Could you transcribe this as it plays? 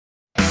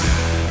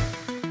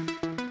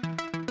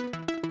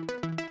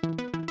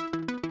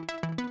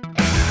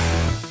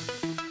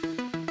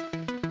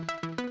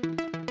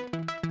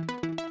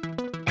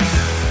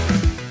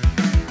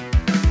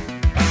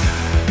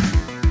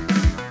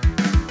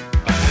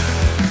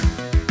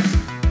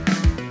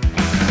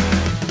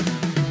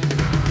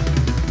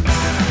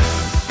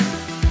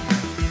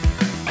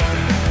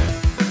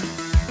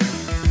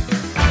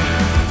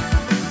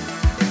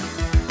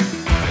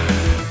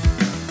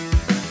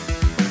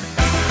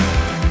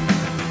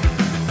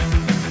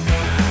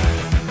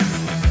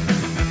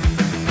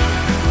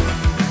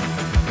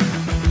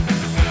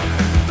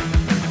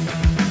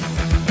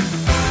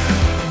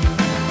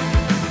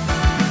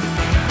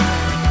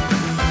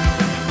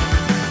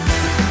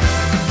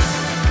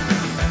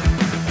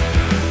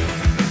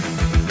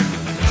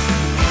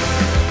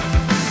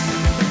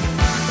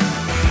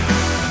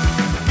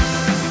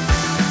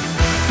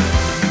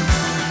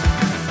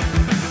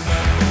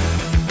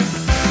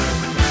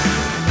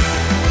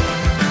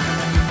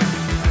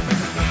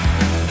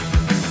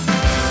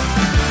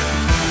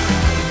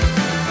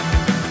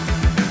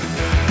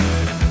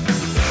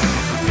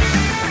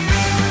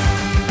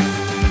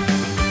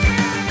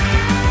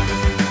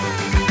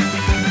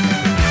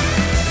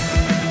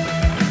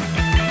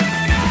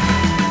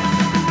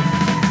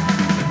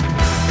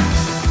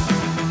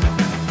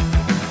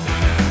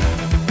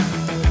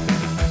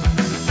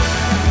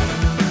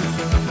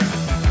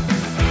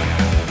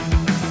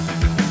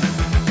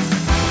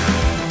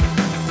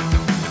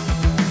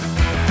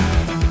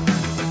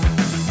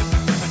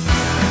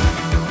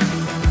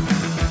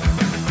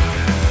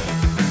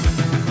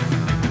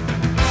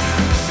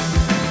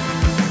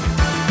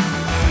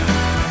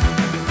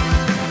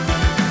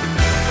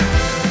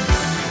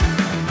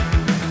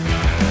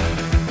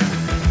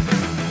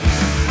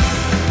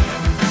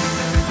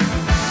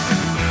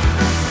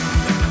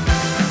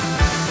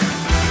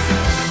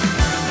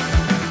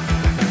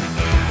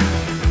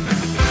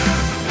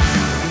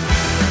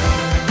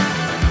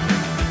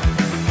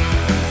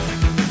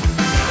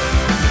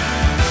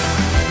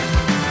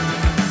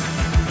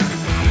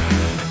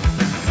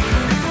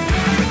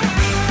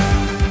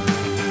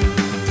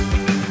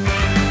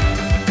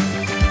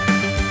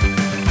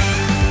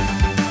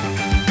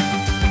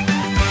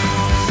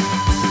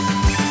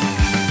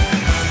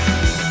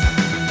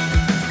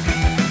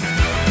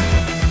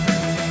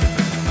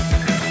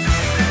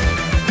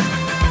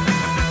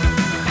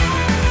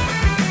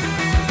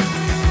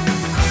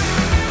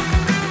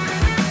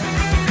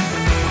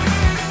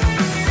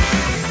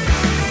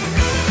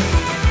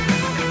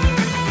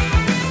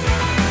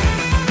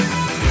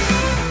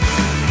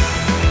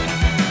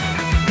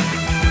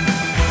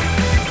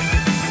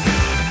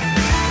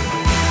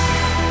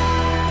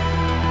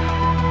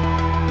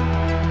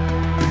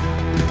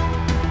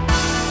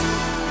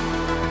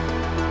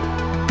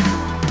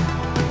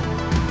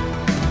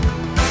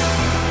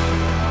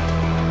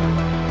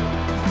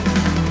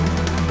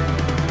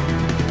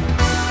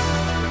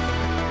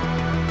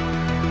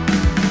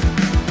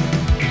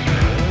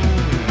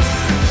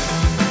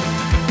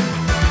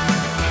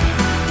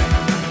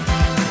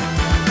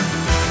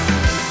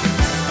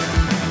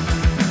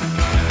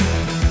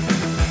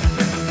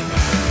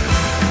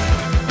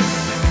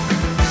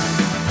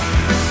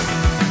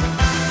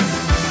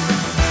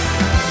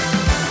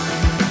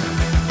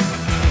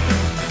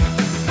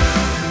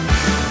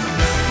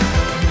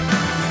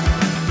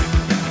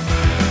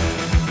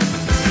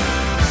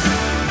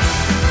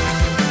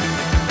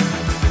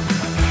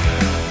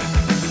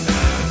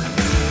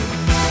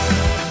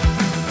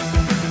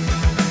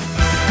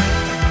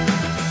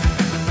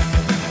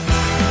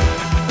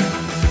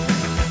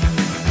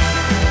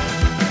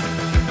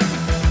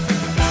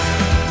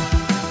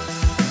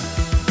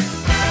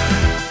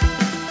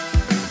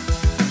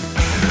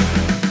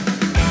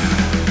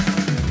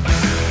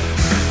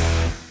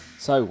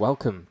So,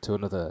 welcome to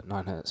another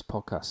 9Hertz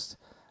podcast.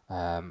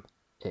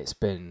 It's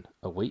been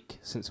a week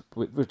since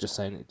we're just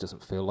saying it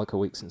doesn't feel like a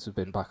week since we've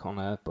been back on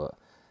air, but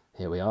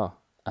here we are.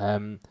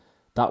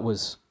 That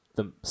was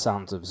the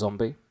sounds of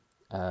Zombi,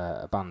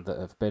 a band that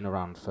have been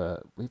around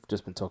for, we've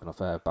just been talking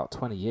off air, about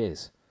 20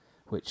 years,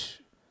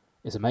 which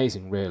is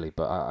amazing, really.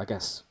 But I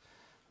guess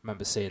I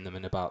remember seeing them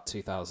in about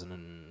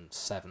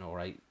 2007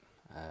 or 8,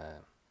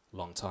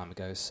 long time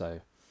ago.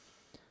 So,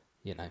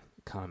 you know,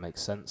 it kind of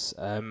makes sense.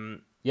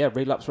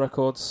 Relapse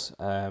Records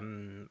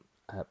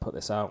put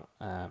this out.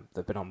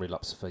 They've been on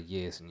Relapse for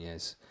years and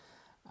years.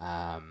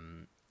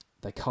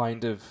 They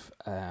kind of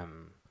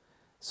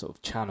sort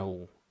of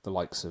channel the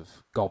likes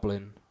of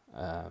Goblin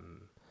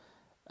and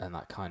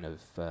that kind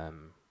of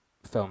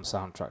film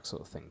soundtrack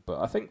sort of thing. But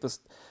I think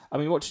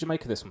what did you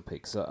make of this one,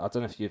 Pete? 'Cause I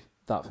don't know if you're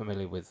that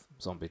familiar with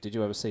Zombie. Did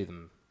you ever see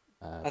them?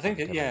 I think,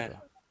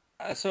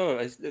 I saw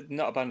it. It's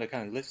not a band I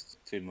kind of listen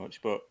to too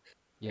much, but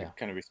I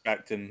kind of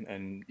respect them,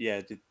 and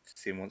I did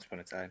see them once upon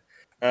a time.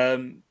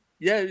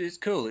 It's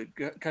cool. It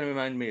kind of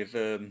reminded me of,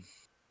 and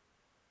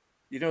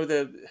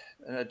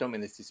I don't mean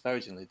this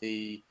disparagingly,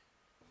 the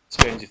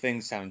Stranger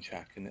Things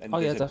soundtrack, and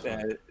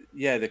definitely.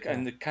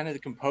 And the kind of the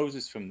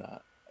composers from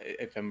that,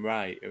 if I'm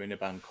right, are in a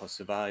band called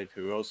Survive,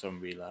 who are also on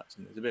Relapse,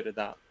 and there's a bit of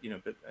that,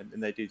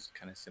 and they do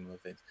kind of similar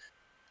things.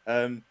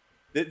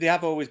 They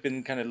have always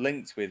been kind of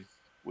linked with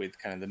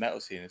kind of the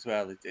metal scene as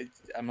well.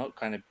 I'm not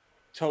kind of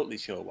totally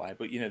sure why,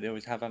 but they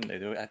always have, haven't they?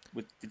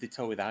 Did they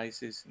tour with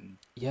ISIS? And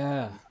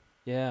I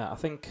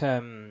think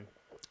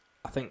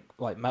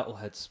like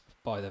metalheads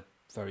by their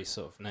very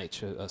sort of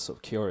nature are sort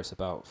of curious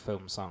about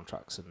film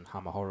soundtracks and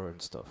hammer horror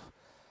and stuff.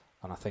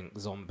 And I think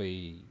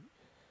Zombie,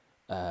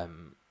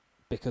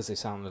 because they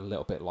sound a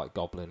little bit like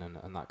Goblin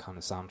and that kind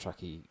of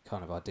soundtracky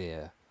kind of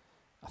idea,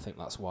 I think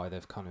that's why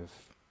they've kind of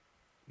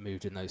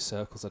moved in those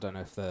circles. I don't know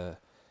if their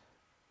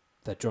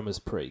drummer's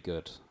pretty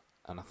good,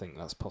 and I think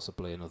that's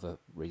possibly another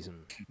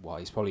reason why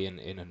he's probably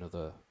in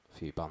another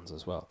few bands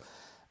as well.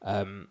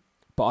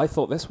 But I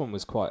thought this one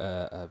was quite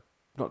a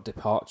not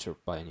departure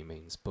by any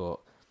means,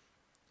 but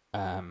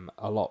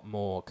a lot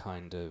more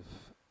kind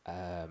of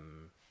I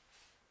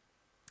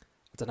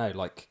don't know,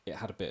 like it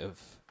had a bit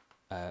of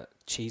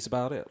cheese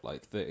about it,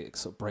 like it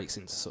sort of breaks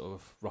into sort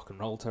of rock and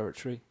roll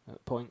territory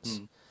at points.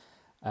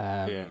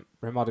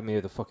 Reminded me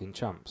of the fucking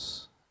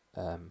Champs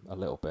a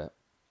little bit.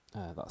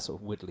 That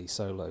sort of widdly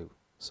solo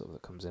sort of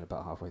that comes in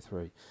about halfway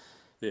through.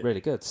 Yeah.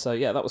 Really good. So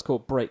that was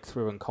called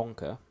Breakthrough and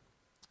Conquer.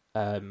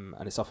 And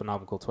it's off an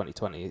album called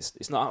 2020.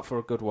 It's not out for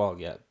a good while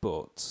yet,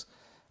 but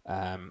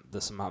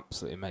there's some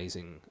absolutely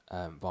amazing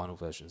vinyl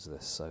versions of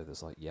this. So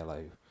there's like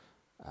yellow,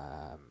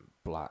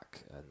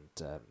 black,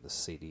 and the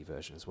CD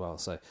version as well.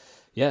 So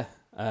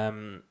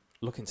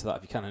look into that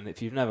if you can. And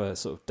if you've never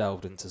sort of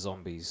delved into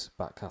Zombies'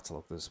 back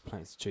catalogue, there's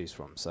plenty to choose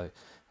from. So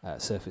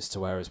Surface to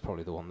Wear is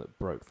probably the one that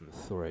broke them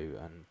through,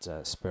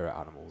 and Spirit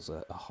Animals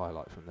a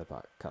highlight from their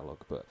back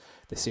catalogue. But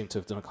they seem to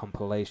have done a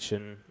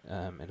compilation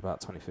in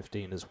about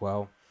 2015 as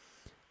well.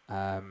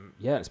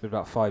 It's been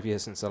about 5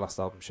 years since their last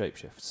album,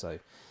 Shapeshift. So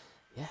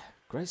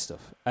great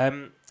stuff.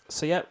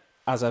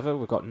 As ever,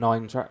 we've got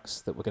 9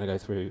 tracks that we're going to go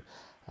through.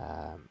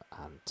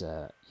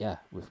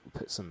 We've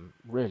put some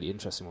really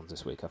interesting ones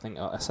this week. I think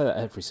I say that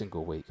every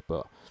single week,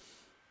 but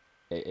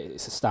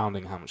it's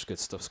astounding how much good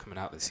stuff's coming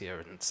out this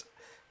year, and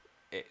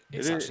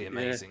it's actually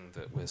amazing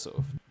that we're sort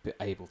of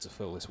able to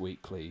fill this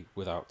weekly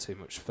without too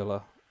much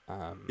filler,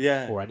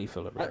 or any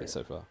filler really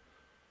so far.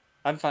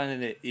 I'm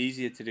finding it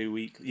easier to do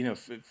weekly,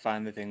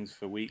 find the things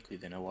for weekly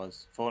than I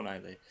was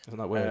fortnightly. Isn't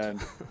that weird?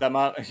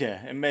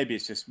 And maybe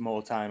it's just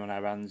more time on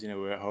our hands.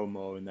 We're at home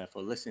more and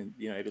therefore listening,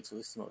 able to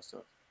listen to more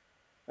stuff.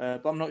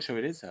 But I'm not sure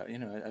it is that.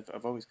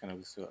 I've always kind of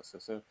listened to that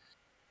stuff. So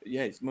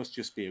it must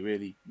just be a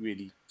really,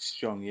 really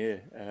strong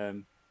year.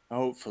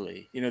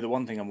 Hopefully, the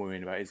one thing I'm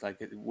worrying about is like,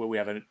 will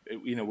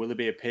there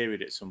be a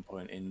period at some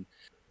point in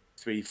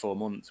 3-4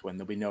 months when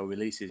there'll be no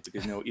releases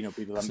because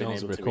people haven't been able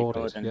to record.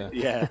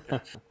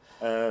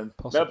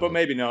 But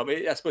maybe not. But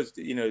I suppose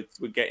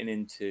we're getting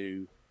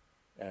into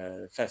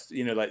like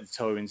the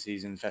touring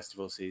season,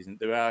 festival season.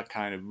 There are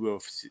kind of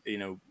rough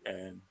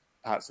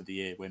parts of the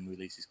year when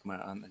releases come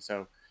out, aren't there?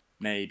 So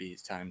maybe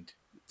it's timed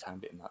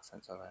it in that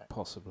sense. All right.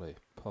 Possibly.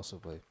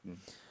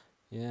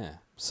 Yeah.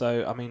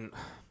 So I mean,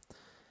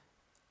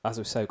 as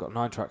we say, we've got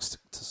 9 tracks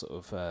to sort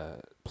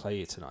of play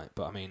you tonight.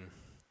 But I mean,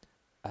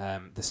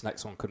 this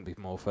next one couldn't be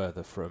more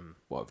further from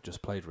what I've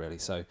just played, really.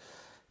 So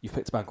you've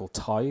picked a band called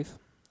Tithe.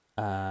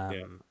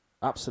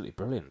 Absolutely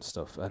brilliant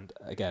stuff. And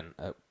again,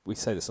 we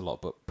say this a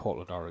lot, but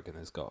Portland, Oregon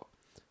has got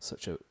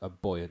such a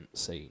buoyant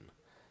scene.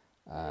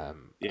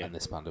 And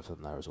this band are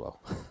from there as well.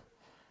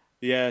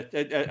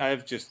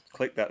 I've just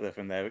clicked that there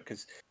from there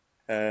because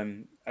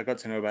I got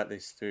to know about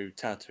this through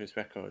Tartarus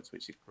Records,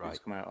 which it's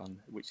come out on,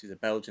 which is a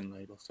Belgian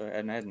label. So,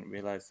 and I hadn't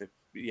realised that.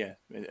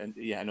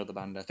 Another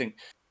band. I think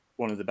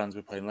one of the bands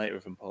we're playing later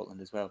from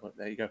Portland as well. But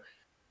there you go.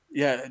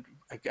 Yeah,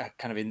 I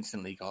kind of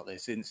instantly got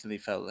this. Instantly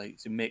felt like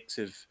it's a mix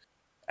of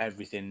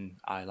everything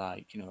I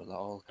like.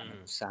 All kind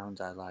of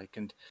sounds I like,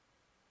 and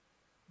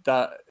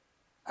that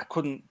I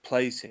couldn't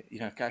place it.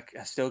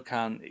 I still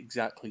can't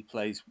exactly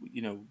place,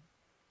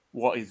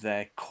 what is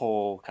their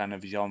core kind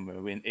of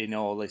genre in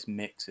all this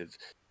mix of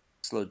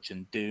sludge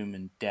and doom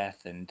and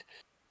death and,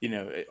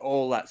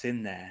 all that's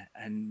in there.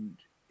 And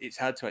it's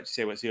hard to actually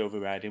say what's the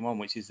overriding one,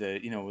 which is the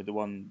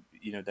one,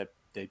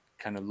 they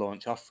kind of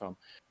launch off from.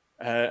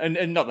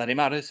 And not that it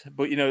matters,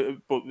 but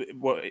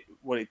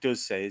what it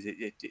does say is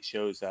it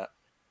shows that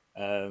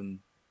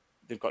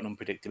they've got an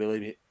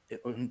unpredictability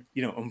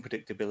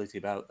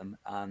about them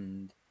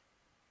and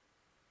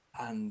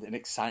an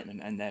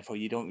excitement, and therefore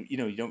you don't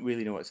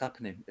really know what's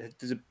happening.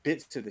 There's a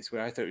bit to this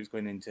where I thought it was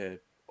going into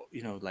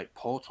like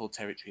Portal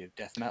territory of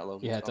death metal.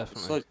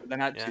 Definitely. But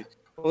then actually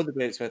other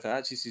bits where I thought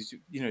actually this is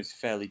it's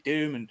fairly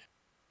doom, and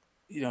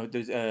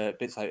there's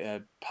bits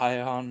like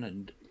Pion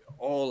and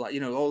all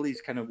that, all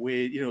these kind of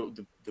weird,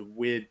 the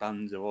weird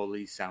bands of all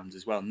these sounds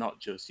as well. Not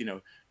just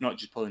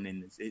pulling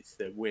in. It's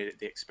the weird,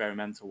 the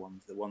experimental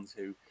ones, the ones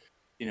who,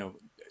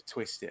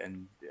 twist it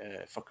and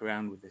fuck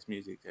around with this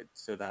music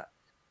so that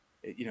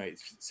it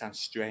sounds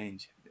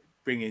strange.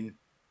 Bringing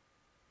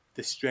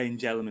the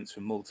strange elements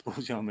from multiple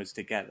genres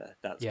together.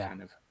 That's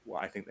kind of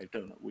what I think they've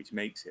done, which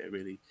makes it a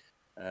really,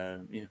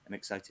 an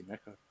exciting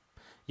record.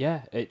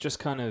 Yeah, it just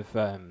kind of.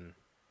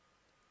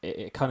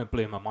 It kind of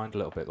blew my mind a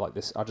little bit. Like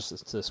this, I just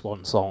listened to this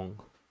one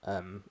song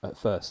at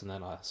first, and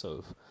then I sort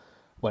of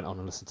went on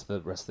and listened to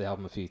the rest of the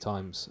album a few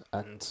times.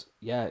 And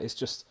yeah, it's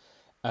just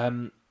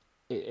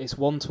it's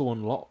one to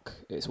unlock.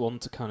 It's one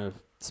to kind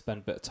of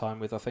spend a bit of time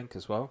with, I think,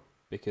 as well,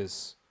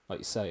 because like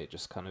you say, it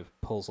just kind of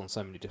pulls on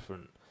so many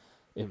different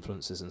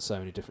influences and so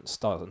many different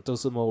styles, and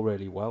does them all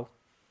really well.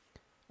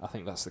 I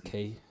think that's the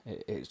key.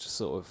 It's just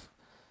sort of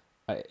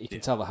you can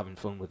tell they're having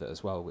fun with it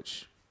as well,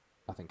 which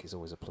I think is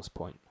always a plus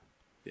point.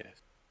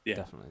 Yeah,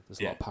 definitely.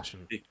 There's a lot of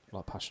passion.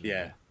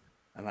 Yeah,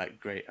 and like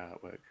great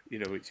artwork,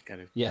 which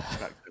kind of Yeah.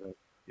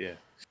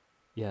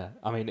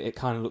 I mean, it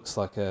kind of looks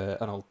like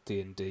an old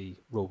D&D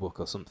rulebook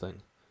or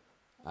something,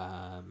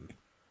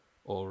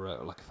 or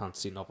like a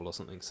fantasy novel or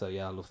something. So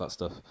yeah, I love that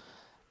stuff.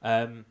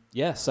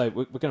 So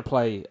we're going to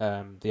play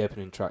the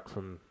opening track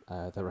from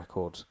their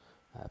record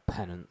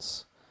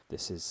Penance.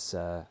 This is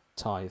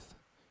Tithe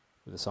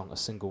with the song A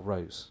Single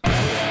Rose.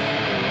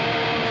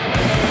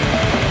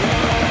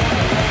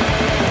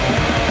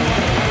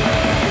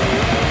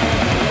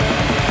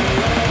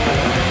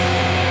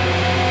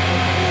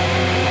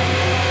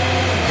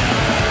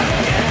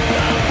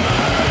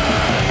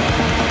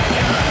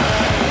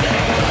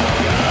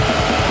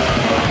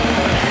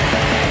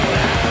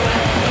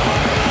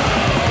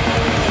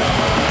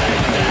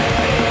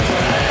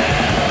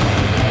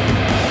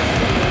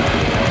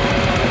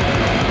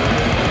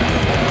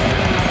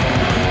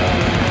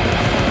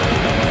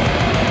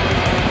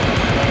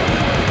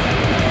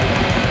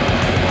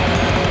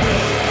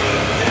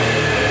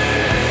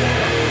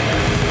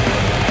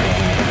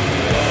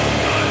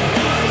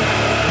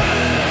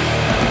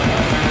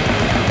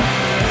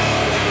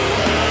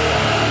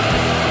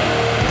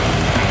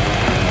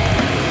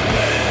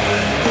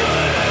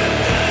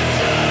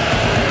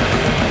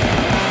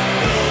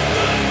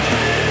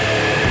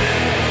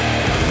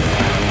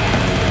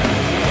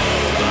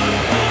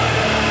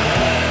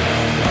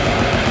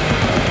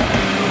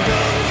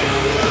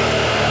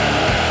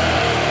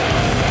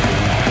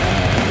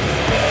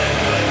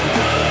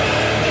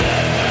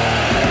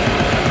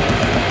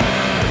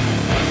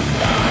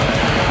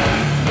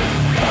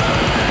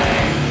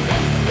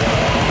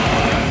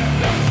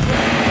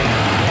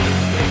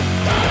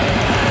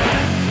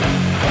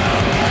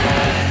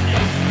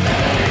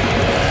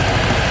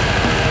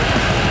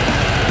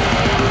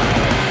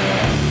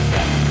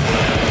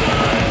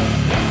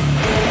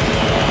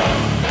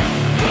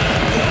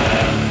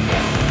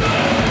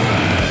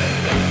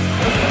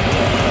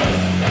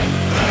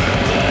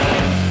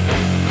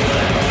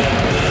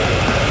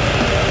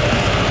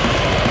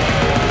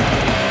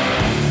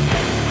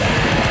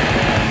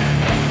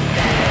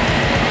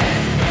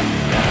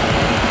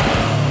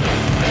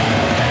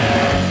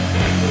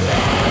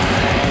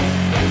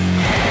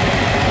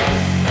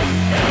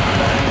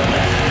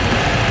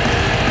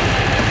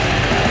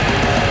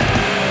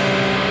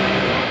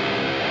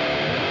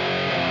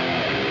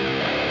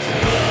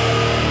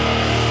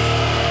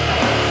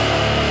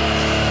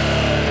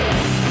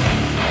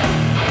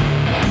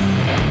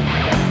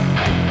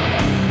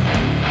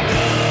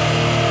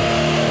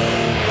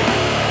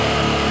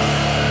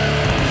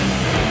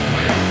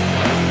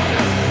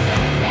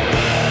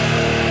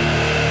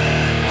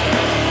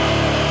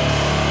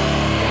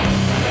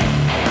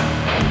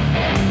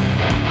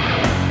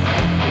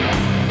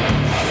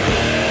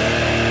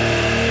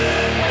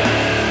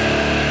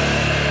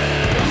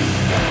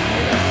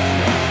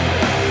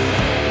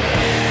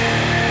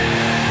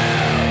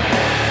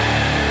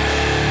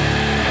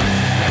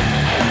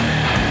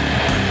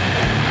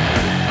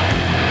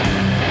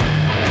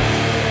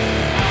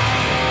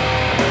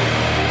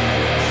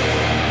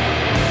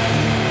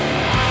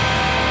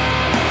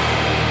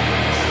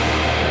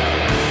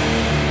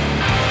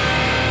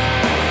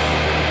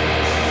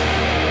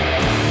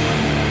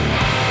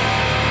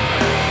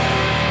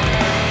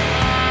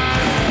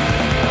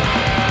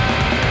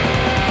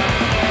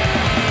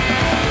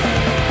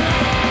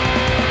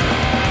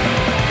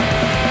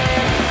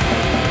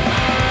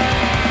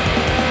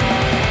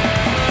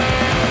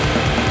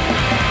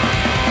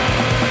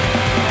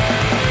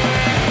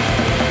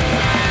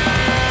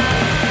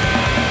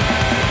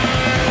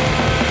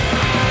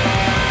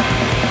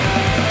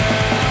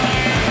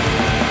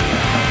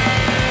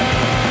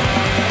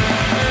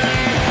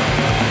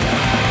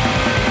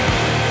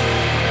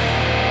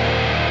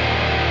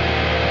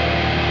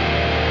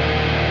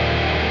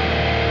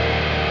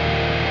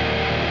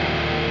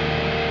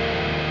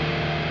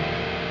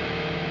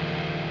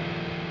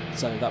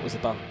 So that was the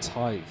band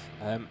Tithe.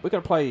 We're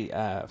going to play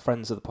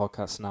friends of the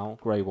podcast now,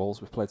 Grey Walls.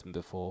 We've played them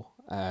before.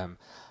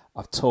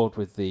 I've toured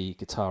with the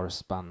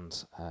guitarist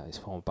band, his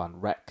former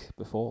band Wreck,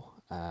 before.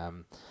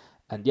 And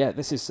yeah,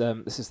 this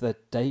is their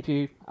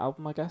debut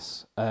album, I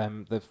guess.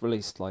 They've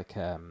released like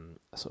a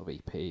sort of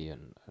EP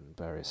and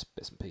various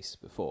bits and pieces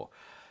before.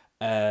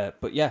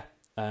 But yeah,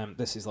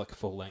 this is like a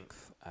full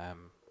length.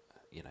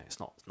 It's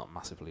not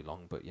massively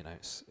long, but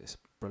it's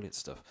brilliant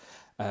stuff.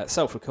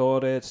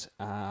 Self-recorded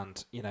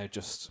and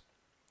just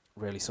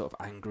really sort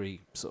of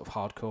angry, sort of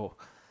hardcore.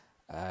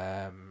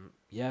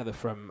 They're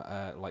from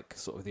like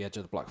sort of the edge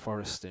of the Black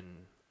Forest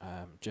in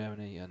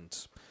Germany, and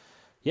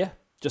yeah,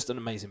 just an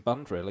amazing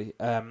band, really.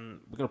 We're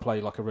going to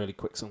play like a really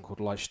quick song called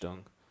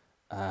Leistung.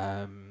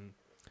 And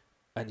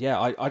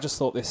yeah, I just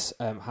thought this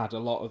had a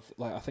lot of,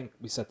 like, I think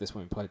we said this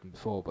when we played them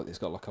before, but it's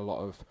got like a lot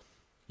of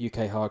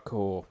UK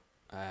hardcore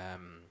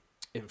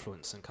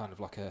influence and kind of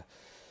like a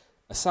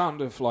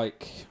sound of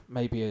like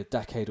maybe a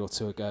decade or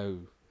two ago,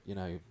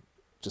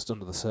 just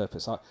under the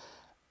surface.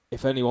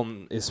 If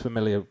anyone is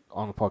familiar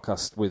on a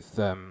podcast with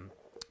the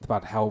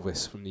band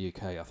Helvis from the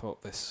UK, I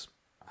thought this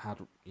had,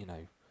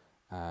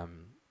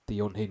 the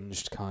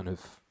unhinged kind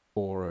of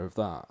aura of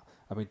that.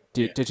 I mean,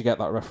 did you get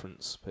that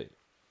reference, Pete?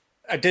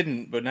 I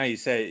didn't, but now you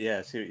say it,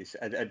 yeah, seriously,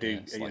 I do. Yeah,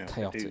 it's like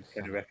chaotic, I do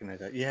kind of recognise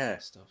that. Yeah,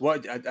 stuff.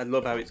 what I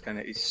love how it's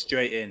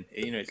straight in.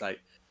 It's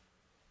like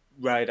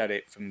right at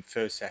it from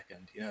first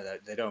second.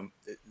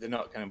 They're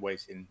not kind of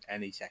wasting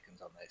any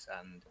seconds on this,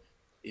 and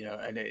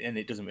and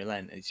it doesn't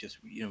relent. It's just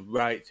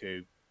right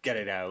through, get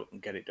it out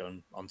and get it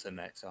done, on to the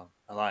next song.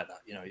 I like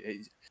that.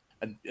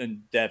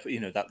 And therefore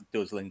that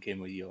does link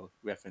in with your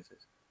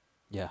references.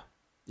 Yeah,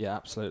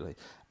 absolutely.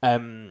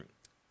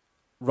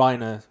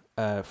 Rainer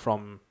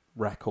from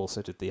Wreck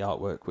also did the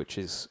artwork, which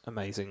is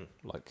amazing.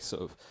 Like,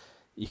 sort of,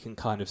 you can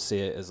kind of see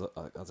it as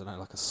I don't know,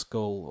 like a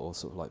skull or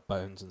sort of like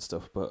bones and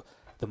stuff. But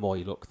the more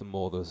you look, the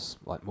more there's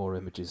like more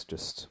images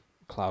just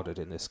clouded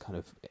in this kind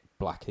of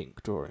black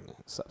ink drawing.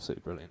 It's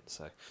absolutely brilliant.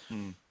 So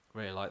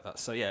really like that.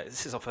 So yeah,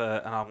 this is off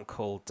an album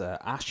called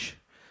Ash.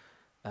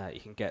 You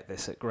can get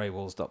this at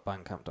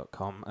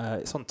greywalls.bandcamp.com.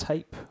 It's on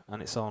tape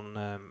and it's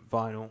on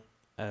vinyl,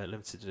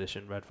 limited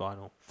edition red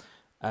vinyl.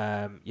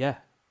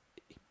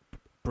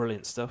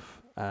 Brilliant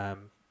stuff.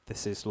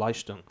 This is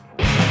Leistung.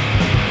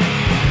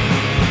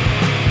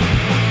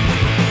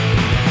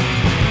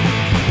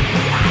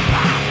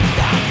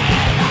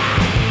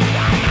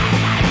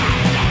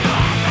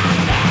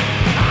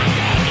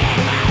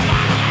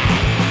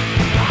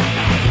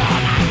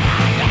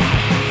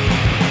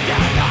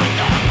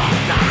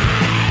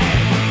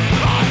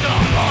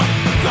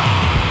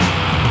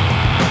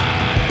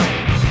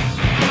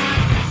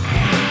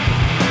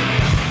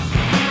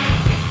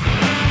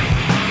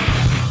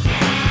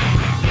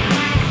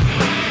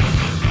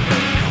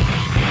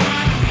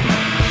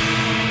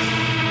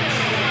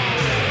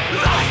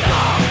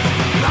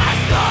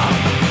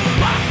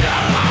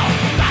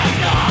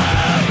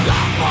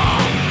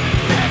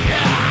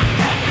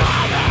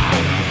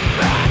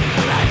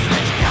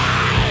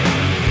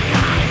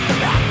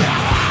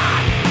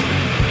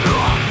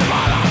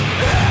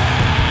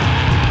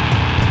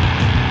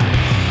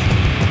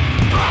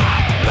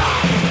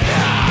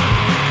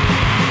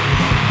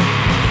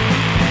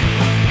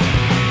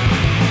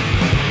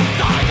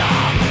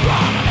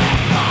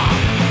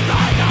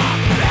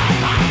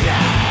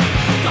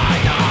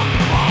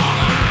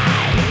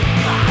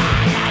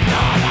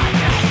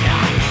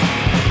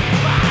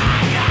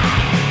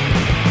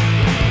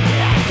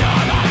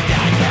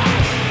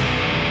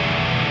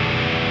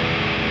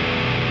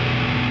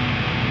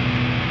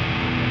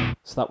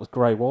 So that was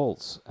Grey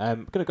Walls. We're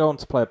going to go on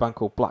to play a band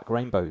called Black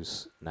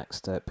Rainbows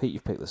next. Pete,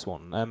 you've picked this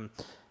one.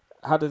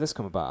 How did this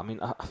come about? I mean,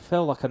 I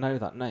feel like I know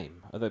that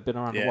name. Have they been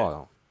around a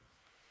while?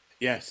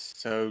 Yes.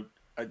 So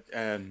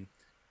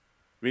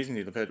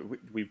recently,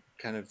 we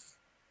kind of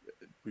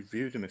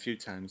reviewed them a few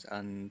times,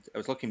 and I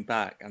was looking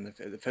back, and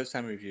the first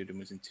time we reviewed them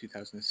was in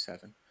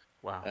 2007.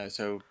 Wow.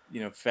 So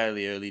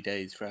fairly early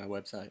days for our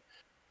website.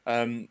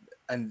 And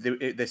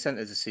they sent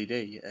us a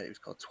CD. It was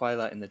called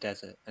Twilight in the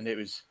Desert, and it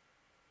was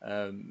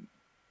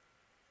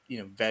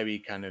very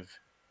kind of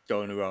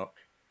stoner rock,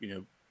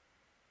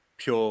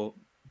 pure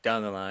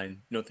down the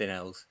line, nothing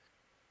else.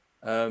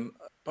 But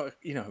I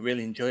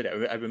really enjoyed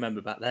it. I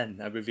remember back then,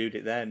 I reviewed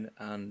it then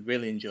and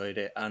really enjoyed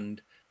it,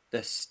 and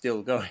they're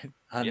still going,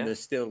 and they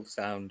still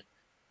sound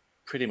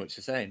pretty much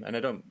the same. And I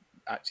don't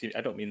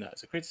mean that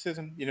as a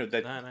criticism. No.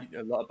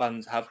 A lot of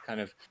bands have kind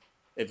of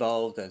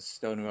evolved as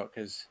stoner rock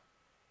has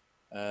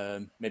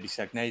maybe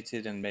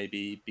stagnated and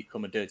maybe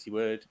become a dirty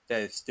word.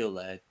 They're still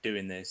there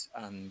doing this,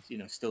 and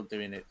still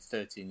doing it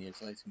 13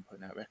 years later and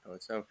putting out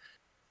records. So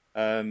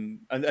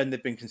and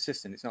they've been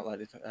consistent. It's not like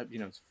they've,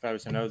 as far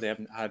as I know, they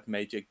haven't had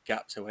major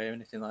gaps away or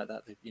anything like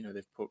that.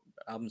 They've put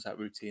albums out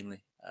routinely,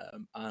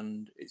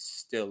 and it's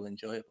still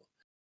enjoyable.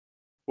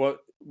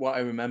 What I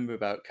remember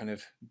about kind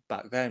of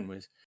back then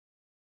was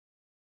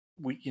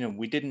we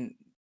didn't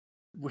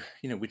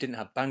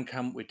have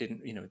Bandcamp. We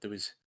didn't, there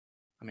was.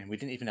 I mean, we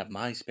didn't even have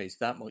MySpace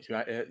that much,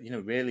 right?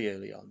 Really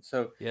early on.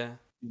 So yeah,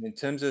 In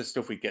terms of the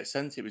stuff we'd get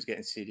sent, it was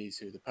getting CDs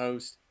through the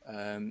post.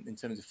 In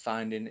terms of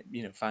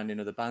finding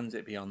other bands,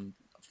 it'd be on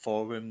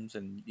forums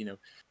and,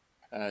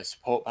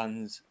 support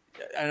bands.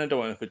 And I don't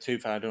want to go too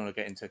far. I don't want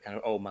to get into kind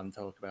of old man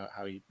talk about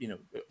how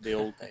the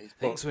old days.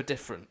 Things were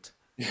different.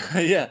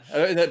 Yeah,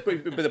 but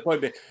the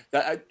point being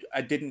that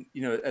I didn't,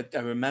 I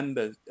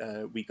remember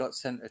we got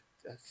sent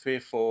 3 or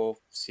 4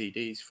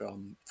 CDs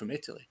from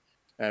Italy,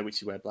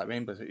 which is where Black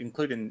Rainbows,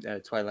 including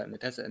Twilight in the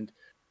Desert, and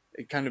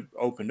it kind of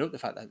opened up the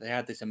fact that they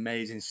had this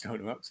amazing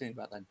stoner rock scene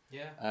back then,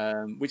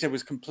 which I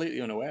was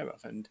completely unaware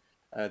of. And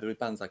there were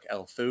bands like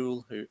El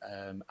Fool,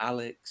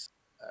 Alex,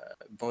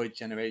 Void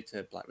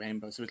Generator, Black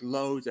Rainbows. There was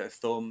loads at a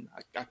thumb.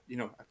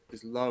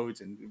 There's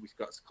loads, and we've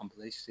got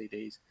compilation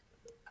CDs.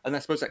 And I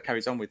suppose that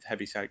carries on with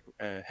Heavy Psych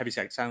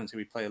Sounds, who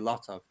we play a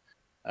lot of.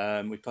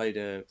 We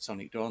played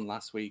Sonic Dawn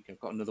last week. I've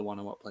got another one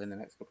I want to play in the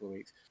next couple of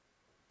weeks.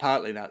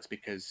 Partly that's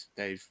because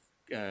they've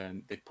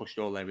pushed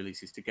all their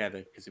releases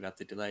together because they've had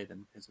to delay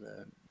them because of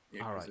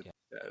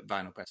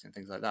vinyl pressing and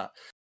things like that.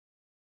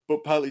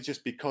 But partly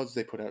just because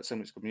they put out so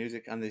much good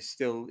music, and they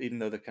still, even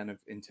though they're kind of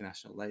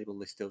international label,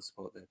 they still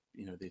support the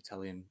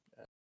Italian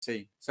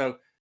scene. So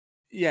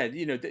yeah,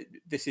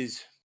 this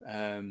is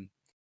kind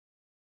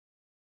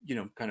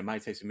of my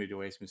taste of moved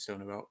away from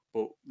stoner rock,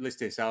 but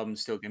listening to this album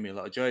still gave me a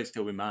lot of joy. It's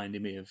still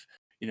reminding me of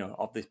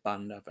of this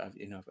band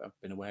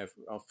I've been aware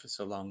of for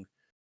so long,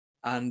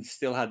 and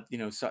still had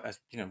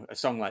a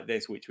song like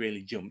this which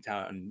really jumped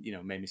out and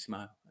made me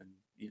smile and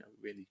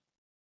really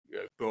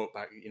brought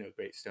back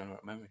great stoner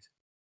rock memories.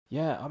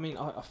 Yeah, I mean,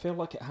 I feel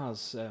like it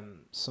has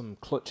some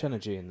clutch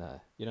energy in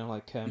there.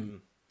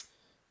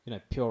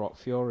 Pure Rock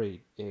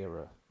Fury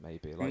era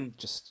maybe, like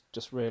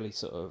just really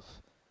sort of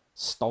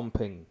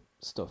stomping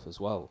stuff as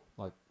well.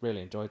 Like,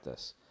 really enjoyed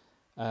this.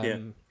 I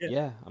mean,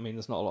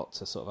 there's not a lot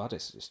to sort of add.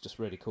 It's just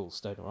really cool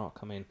stoner rock.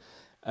 I mean,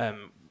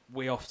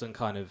 we often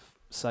kind of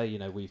say,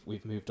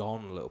 we've moved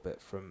on a little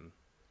bit from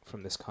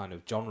this kind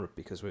of genre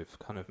because we've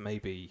kind of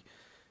maybe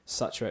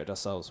saturated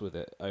ourselves with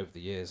it over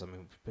the years. I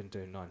mean, we've been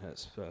doing 9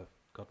 Hertz for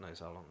God knows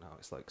how long now.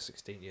 It's like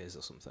 16 years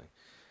or something.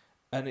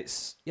 And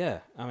it's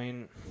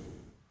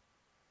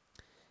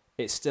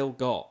still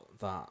got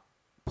that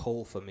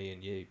pull for me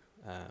and you.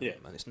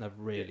 And it's never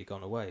really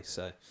gone away.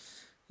 So,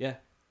 yeah,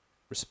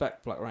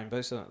 respect Black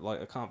Rainbows.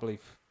 I can't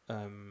believe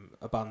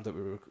a band that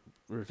we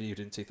reviewed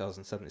in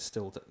 2007 is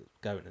still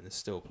going and is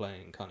still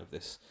playing kind of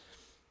this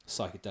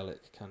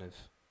psychedelic kind of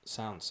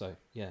sound. So,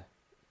 yeah,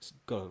 it's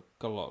got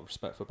a lot of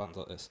respect for bands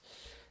like this.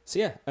 So,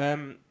 yeah,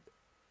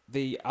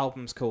 the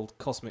album's called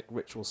Cosmic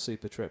Ritual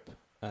Super Trip,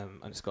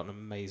 and it's got an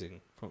amazing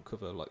front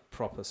cover, like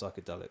proper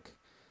psychedelic,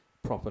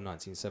 proper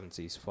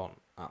 1970s font,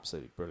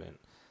 absolutely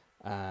brilliant.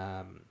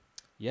 We're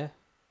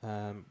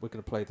going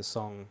to play the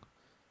song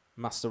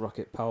Master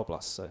Rocket Power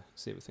Blast, so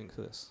see what we think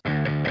of this.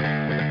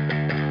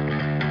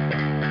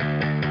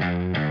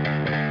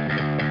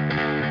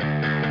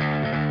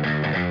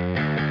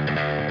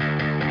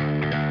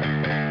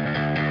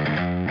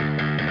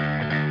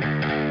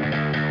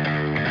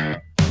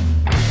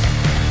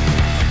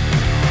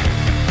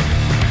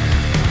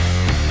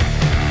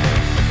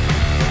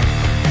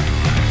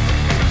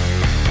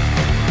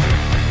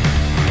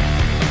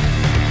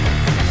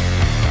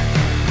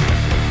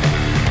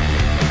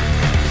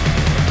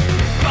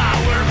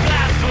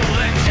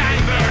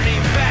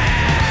 Burning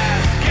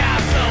fast,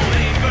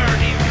 gasoline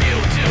burning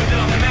fuel to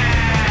the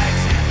mass.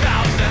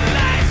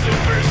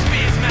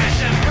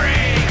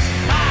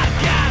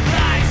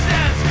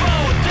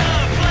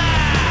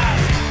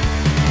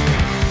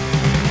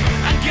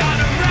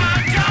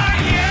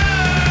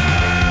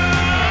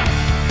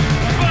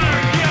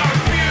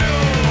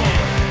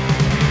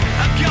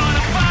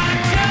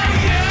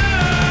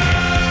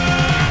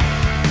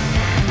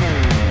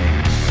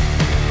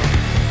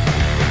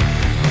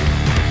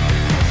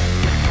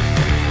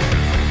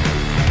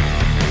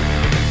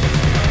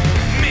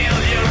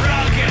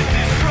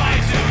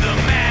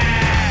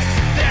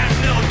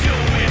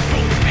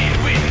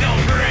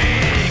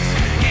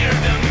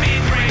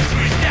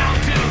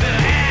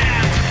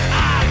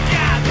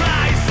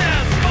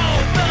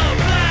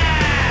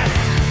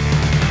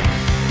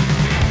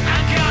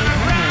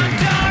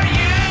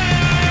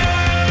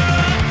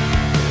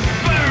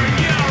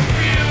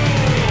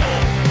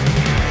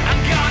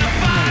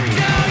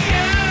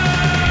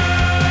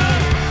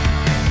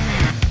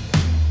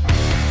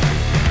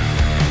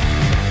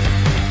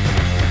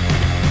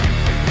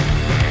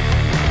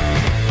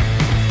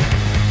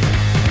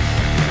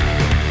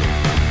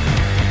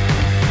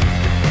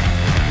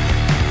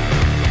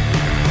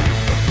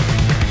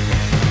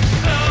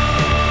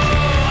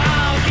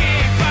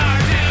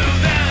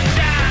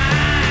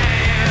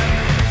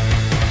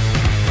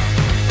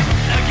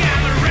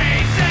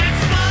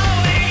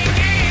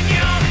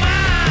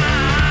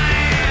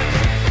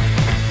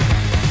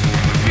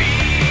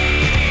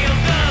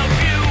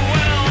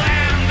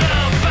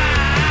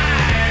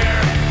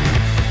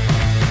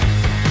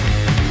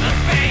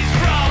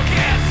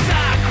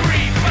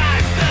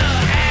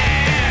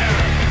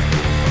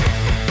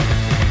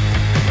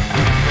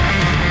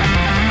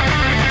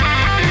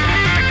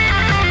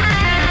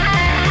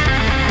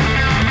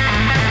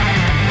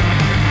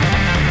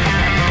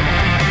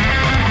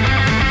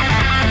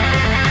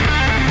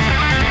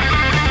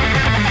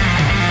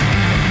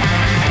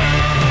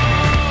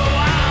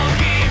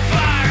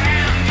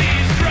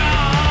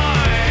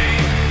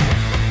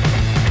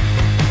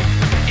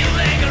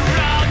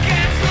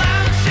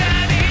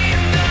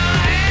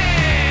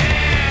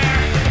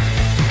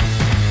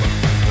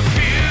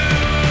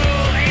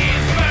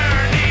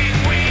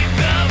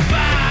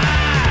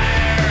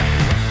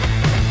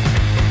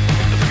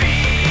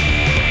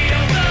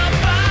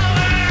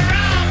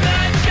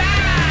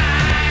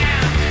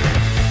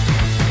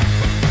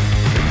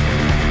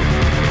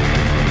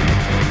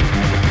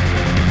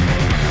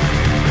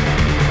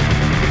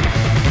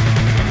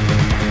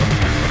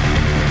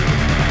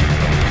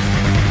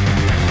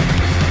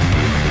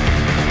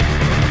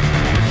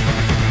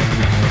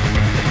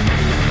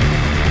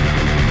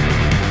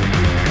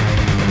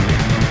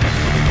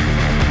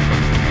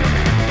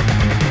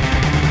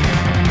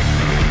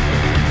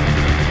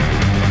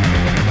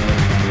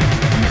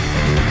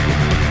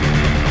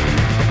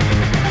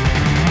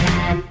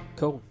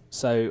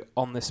 So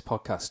on this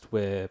podcast,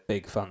 we're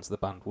big fans of the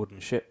band Wooden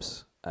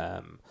Ships.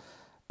 I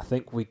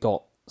think we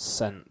got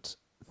sent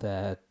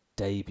their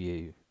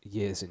debut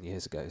years and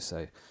years ago,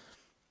 so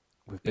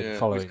we've been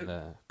following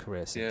their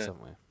career since,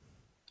 haven't we?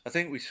 I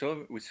think we saw.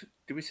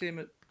 Did we see him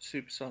at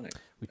Supersonic?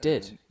 We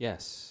did,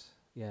 yes.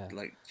 Yeah.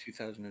 Like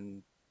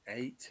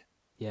 2008.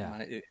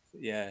 Yeah.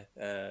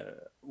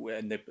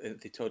 When they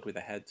toured with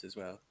the Heads as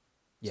well.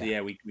 So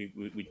we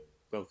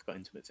both got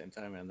into them at the same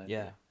time around then.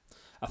 Yeah.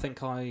 I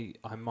think I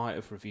might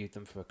have reviewed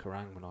them for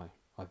Kerrang when I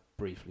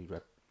briefly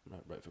wrote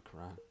for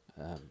Kerrang.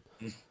 I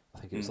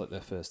think it was like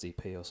their first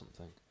EP or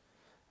something.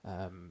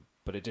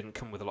 But it didn't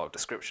come with a lot of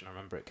description. I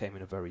remember it came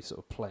in a very sort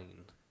of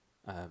plain,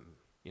 a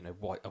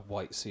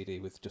white CD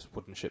with just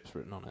Wooden Ships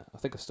written on it. I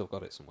think I've still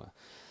got it somewhere.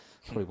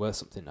 Probably worth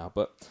something now.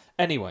 But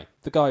anyway,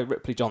 the guy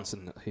Ripley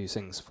Johnson, who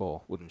sings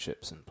for Wooden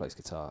Ships and plays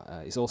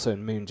guitar, is also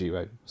in Moon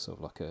Duo, sort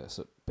of like a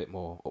bit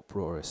more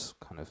uproarious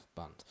kind of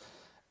band.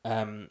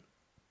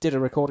 Did a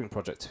recording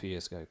project a few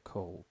years ago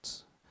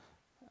called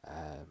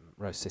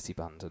Rose City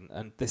Band,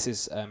 and this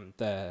is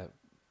their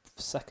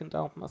second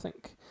album, I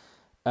think.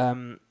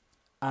 And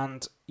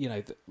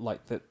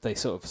they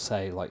sort of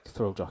say, like,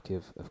 Thrill Jockey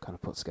have kind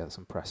of put together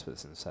some press for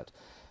this and said,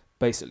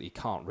 basically, you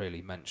can't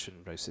really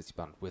mention Rose City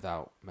Band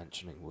without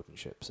mentioning Wooden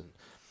Ships, and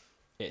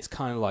it's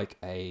kind of like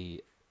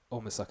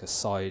almost like a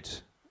side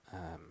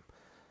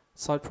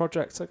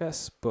project, I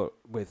guess, but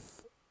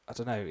with, I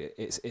don't know,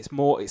 it's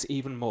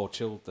even more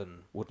chilled than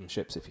Wooden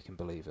Ships, if you can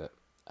believe it.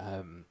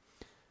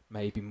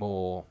 Maybe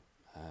more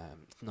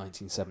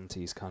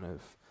 1970s kind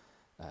of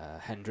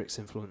Hendrix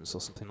influence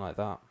or something like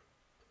that.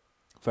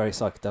 Very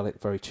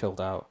psychedelic, very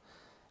chilled out.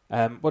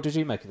 What did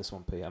you make of this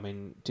one, Pete? I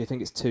mean, do you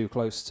think it's too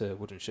close to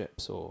Wooden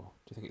Ships, or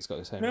do you think it's got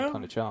its own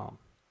kind of charm?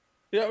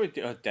 Yeah,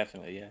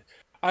 definitely. Yeah,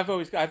 I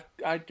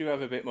do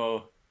have a bit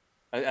more.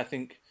 I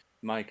think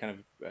my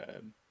kind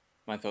of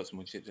my thoughts on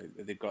Wooden Ships,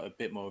 they've got a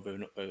bit more of a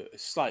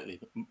slightly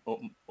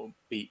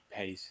upbeat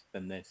pace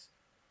than this.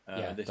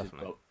 This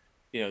definitely.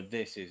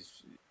 This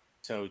is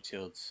so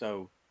chilled,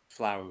 so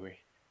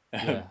flowery.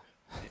 Yeah,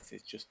 it's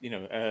just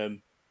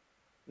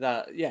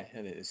that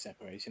and there's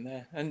separation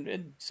there,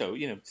 and so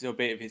so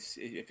be it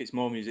if it's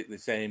more music the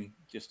same,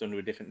 just under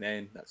a different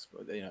name, that's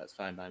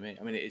fine by me.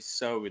 I mean, it's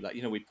so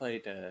we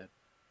played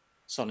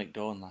Sonic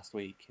Dawn last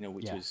week,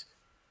 which was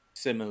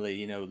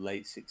similarly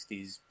late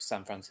 60s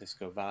San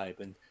Francisco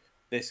vibe, and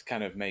this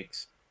kind of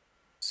makes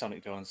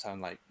Sonic Dawn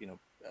sound like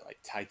like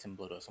Titan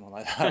Blood or something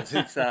like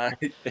that.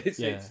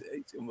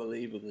 It's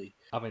unbelievably.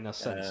 I mean, I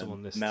sent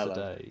someone this mellow.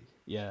 today.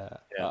 Yeah.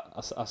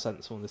 I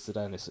sent someone this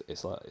today, and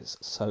it's like it's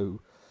so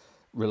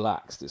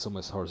relaxed. It's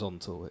almost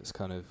horizontal. It's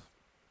kind of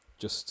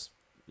just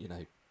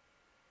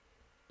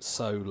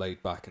so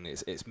laid back, and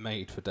it's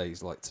made for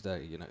days like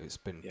today. It's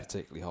been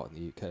particularly hot in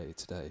the UK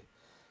today.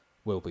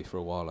 Will be for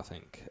a while, I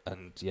think.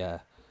 And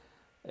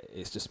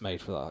it's just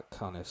made for that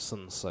kind of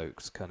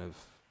sun-soaked, kind of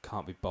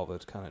can't be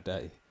bothered kind of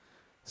day.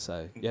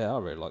 So I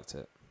really liked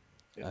it.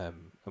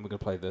 And we're going to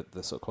play the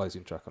sort of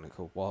closing track on it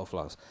called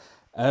Wildflowers.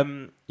 I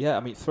mean,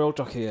 Thrill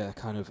Jockey are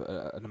kind of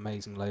an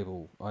amazing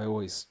label. I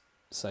always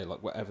say,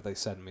 like, whatever they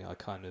send me, I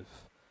kind of,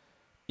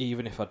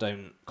 even if I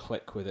don't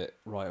click with it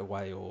right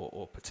away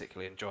or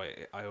particularly enjoy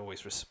it, I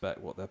always respect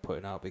what they're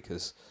putting out,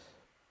 because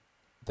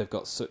they've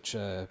got such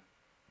a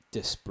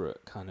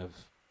disparate kind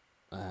of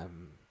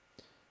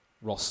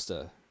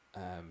roster.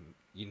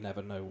 You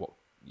never know what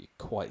you're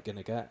quite going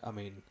to get. I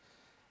mean,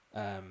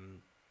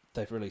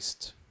 they've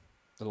released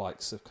the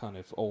likes of kind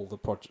of all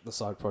the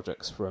side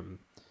projects from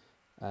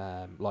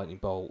Lightning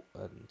Bolt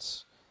and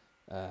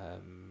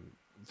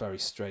very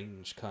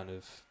strange kind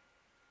of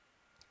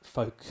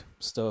folk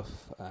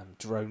stuff,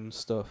 drone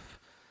stuff,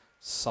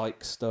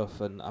 psych stuff,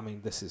 and I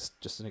mean, this is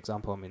just an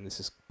example. I mean, this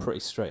is pretty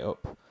straight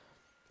up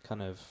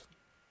kind of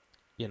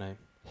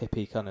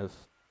hippie kind of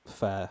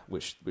fare,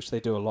 which they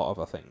do a lot of,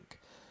 I think.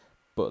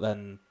 But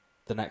then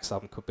the next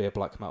album could be a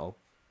black metal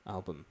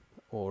album,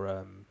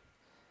 or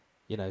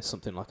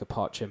something like a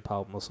Part Chimp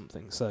album or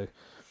something. So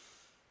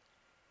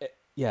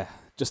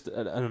just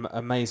an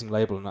amazing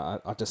label, and I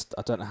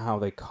don't know how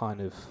they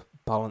kind of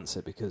balance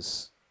it,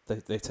 because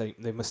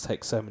they must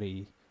take so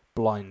many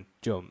blind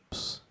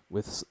jumps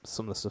with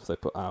some of the stuff they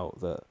put out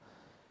that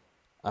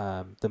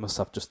they must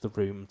have just the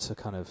room to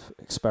kind of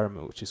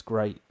experiment, which is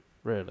great,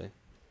 really.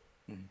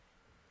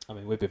 I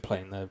mean, we've been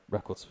playing their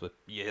records for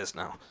years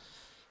now.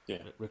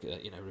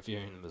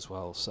 Reviewing them as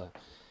well. So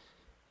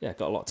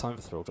got a lot of time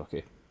for Thrill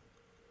Jockey.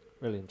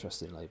 Really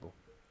interesting label.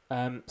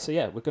 We're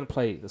going to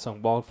play the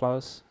song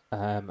Wildflowers,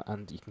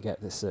 and you can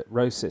get this at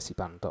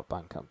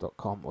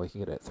rosecityband.bandcamp.com, or you can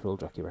get it at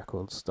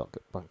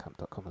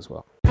thrilljockeyrecords.bandcamp.com as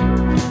well.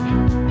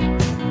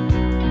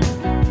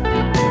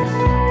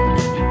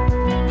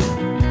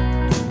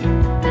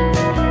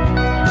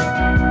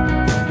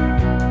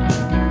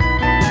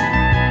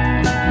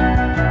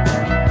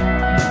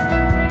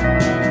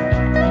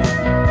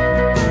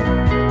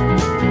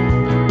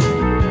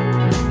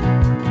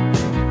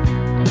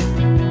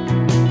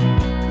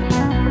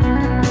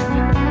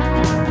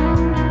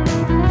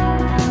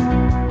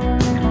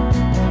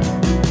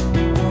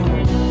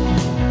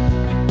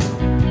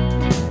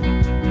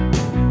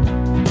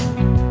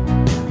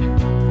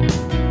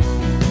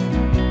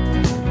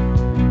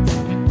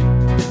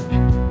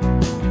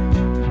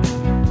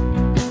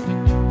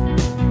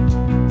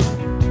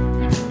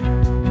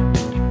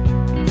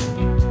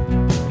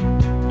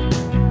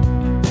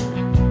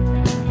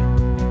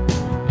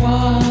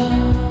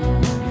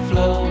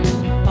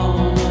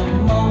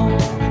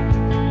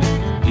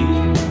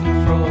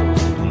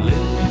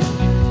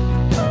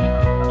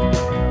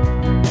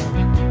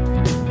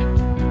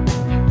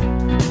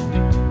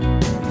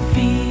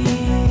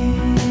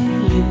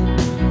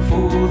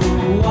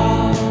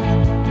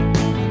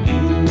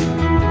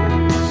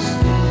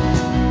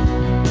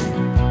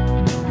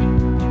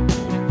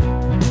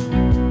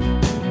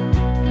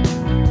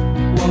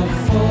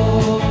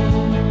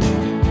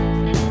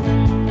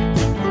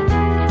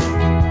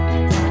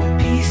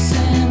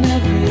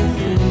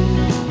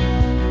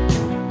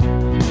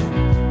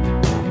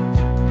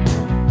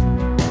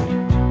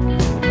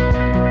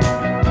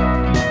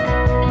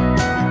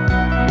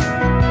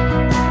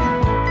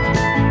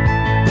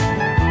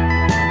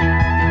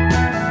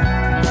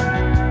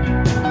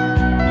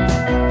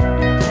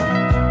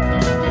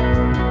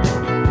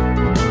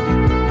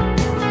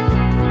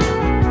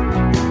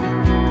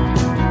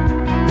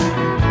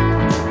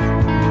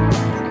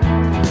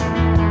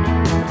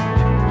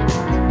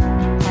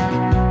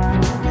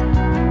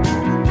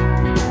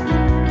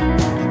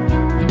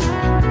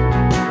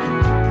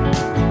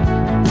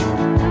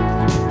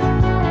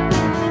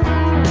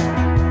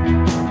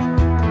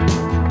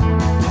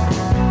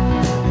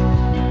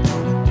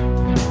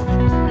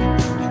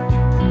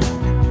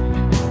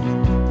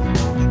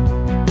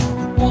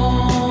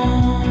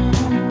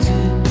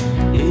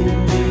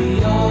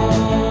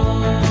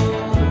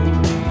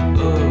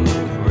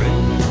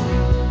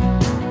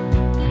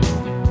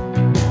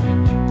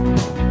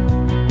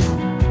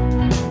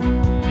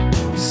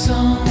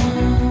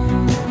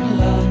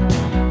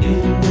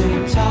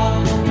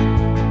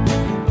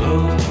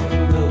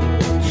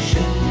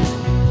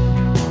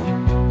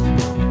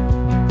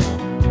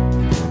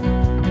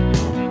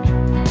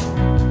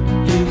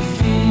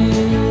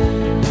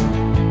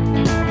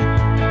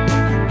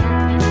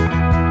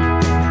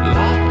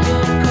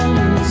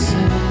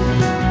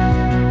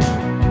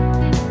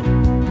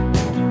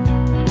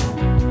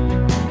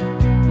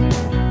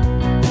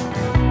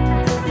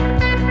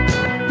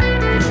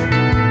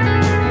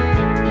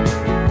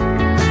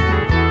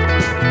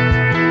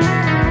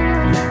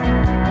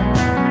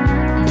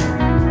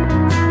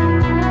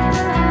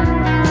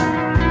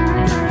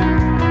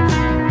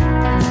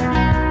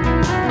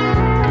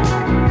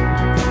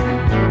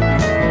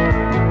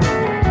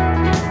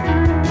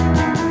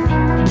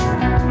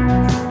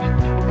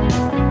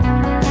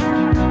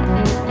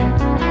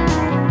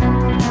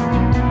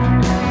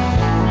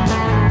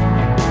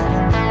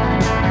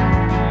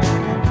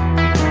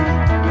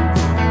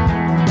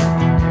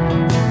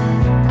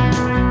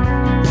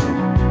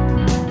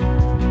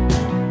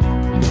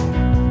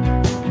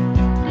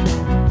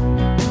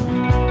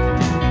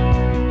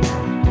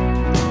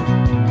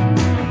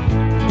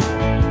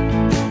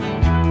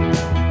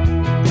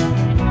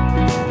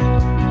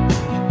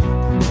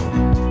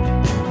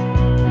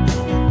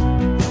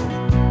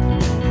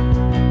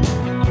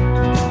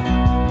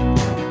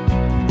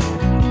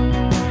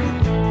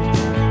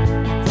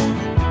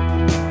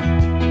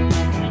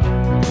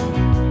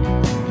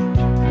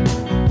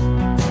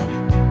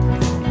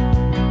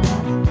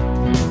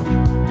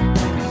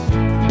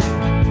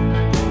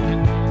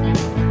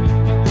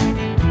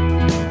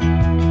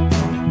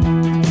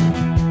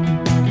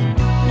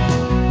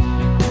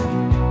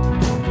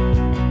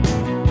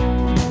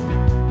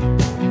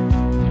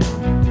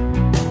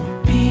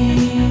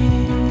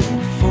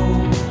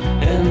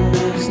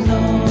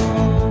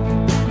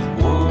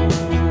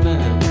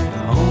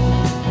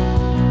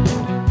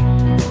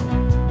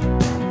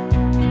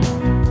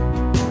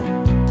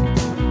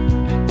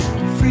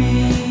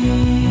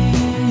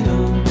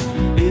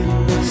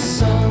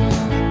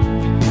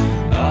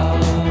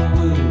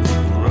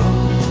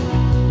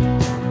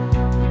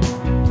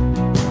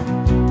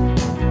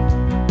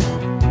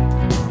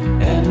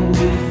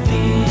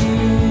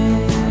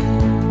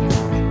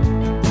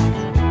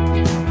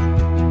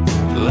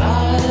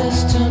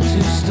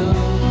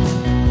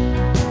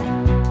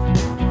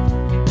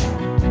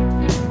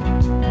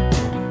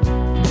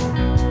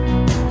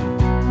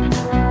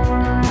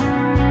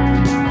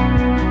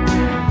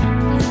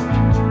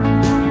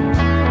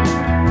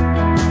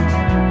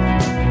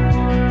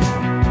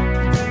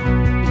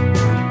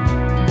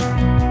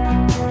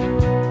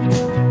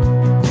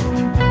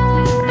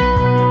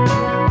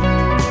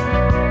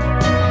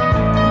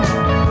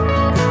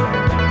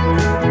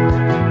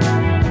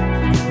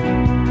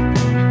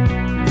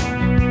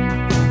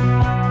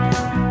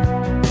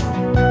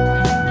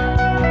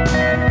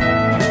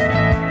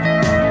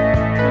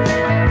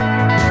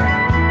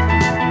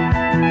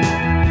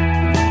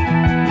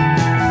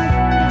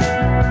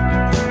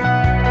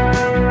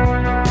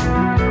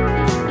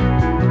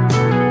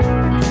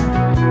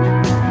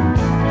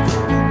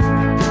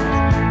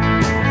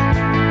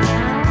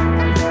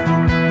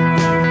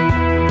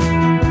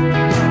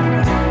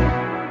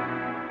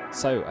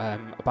 So,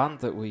 a band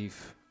that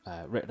we've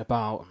written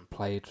about and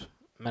played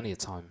many a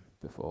time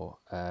before,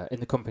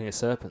 in the company of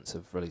Serpents,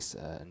 have released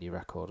a new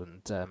record,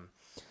 and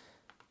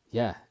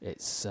yeah,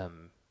 it's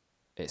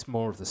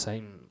more of the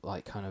same,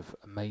 like kind of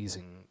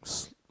amazing,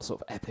 sort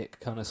of epic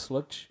kind of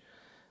sludge.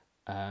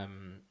 I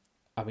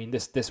mean,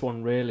 this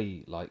one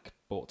really like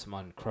brought to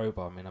mind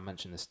Crowbar. I mean, I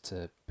mentioned this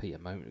to Pete a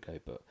moment ago,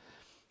 but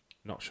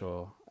not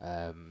sure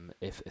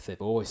if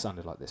they've always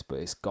sounded like this, but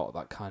it's got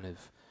that kind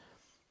of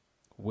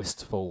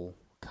wistful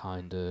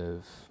kind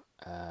of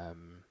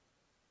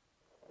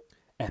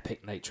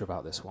epic nature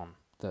about this one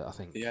that I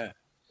think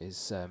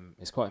is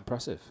quite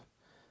impressive.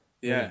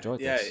 Yeah, really enjoyed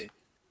this.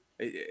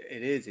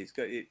 It is. It's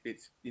got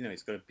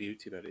it's got a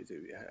beauty about it.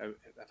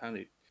 I found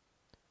it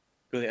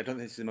brilliant. I don't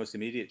think it's the most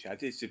immediate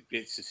chat. It's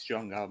a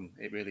strong album.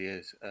 It really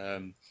is.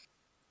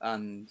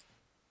 And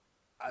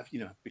I've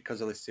because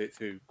I listened to it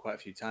through quite a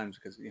few times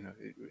because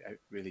I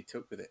really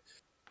took with it.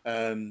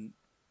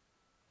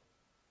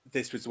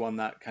 This was one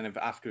that kind of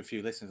after a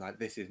few listens, like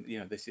this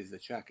is the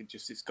track.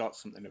 It's got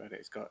something about it.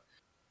 It's got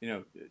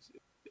a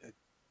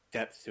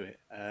depth to it.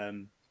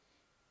 And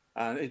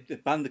the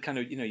band that kind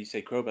of you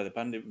say Crowbar, the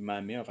band it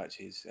reminded me of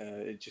actually is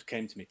it just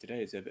came to me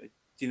today. Do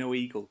you know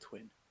Eagle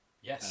Twin?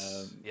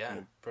 Yes.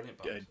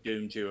 Brilliant band.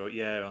 Doom duo,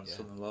 on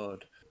Southern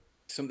Lord.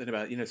 Something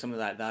about something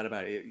like that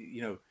about it.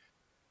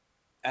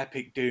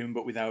 Epic doom,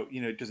 but without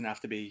it doesn't have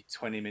to be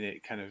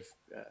 20-minute kind of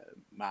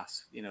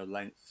mass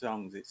length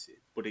songs. It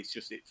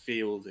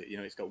feels it.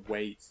 It's got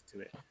weight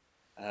to it.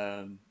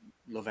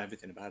 Love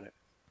everything about it.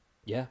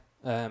 Yeah.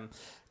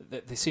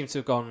 They seem to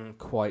have gone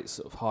quite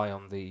sort of high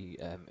on the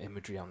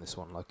imagery on this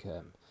one. Like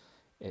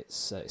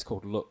it's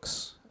called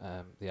Lux,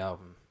 the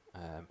album,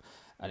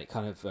 and it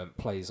kind of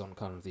plays on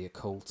kind of the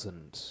occult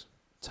and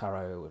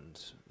tarot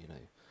and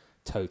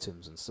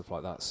totems and stuff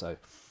like that. So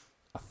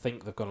I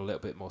think they've gone a little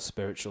bit more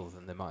spiritual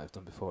than they might have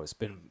done before. It's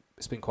been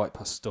quite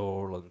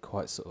pastoral and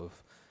quite sort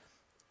of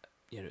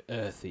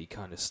earthy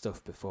kind of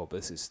stuff before, but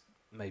this is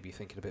maybe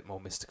thinking a bit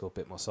more mystical, a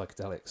bit more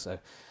psychedelic. So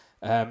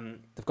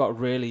they've got a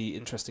really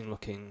interesting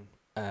looking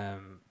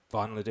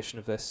vinyl edition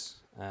of this.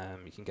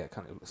 You can get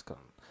it's got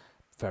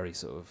very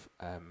sort of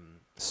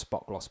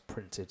spot gloss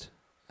printed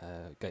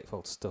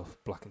gatefold stuff,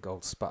 black and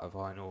gold spatter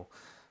vinyl.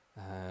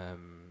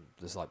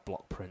 There's like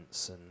block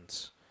prints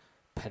and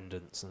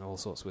pendants and all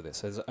sorts with it.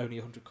 So there's only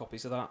 100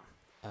 copies of that.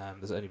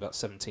 There's only about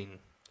 17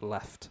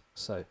 left.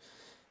 So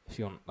if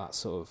you want that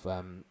sort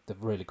of,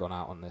 they've really gone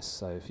out on this.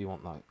 So if you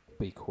want that,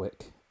 be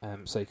quick.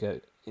 So you go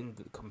in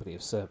the company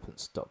of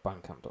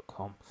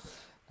serpents.bandcamp.com.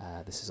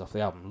 This is off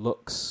the album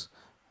Lux,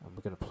 and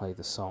we're going to play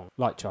the song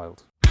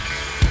Lightchild.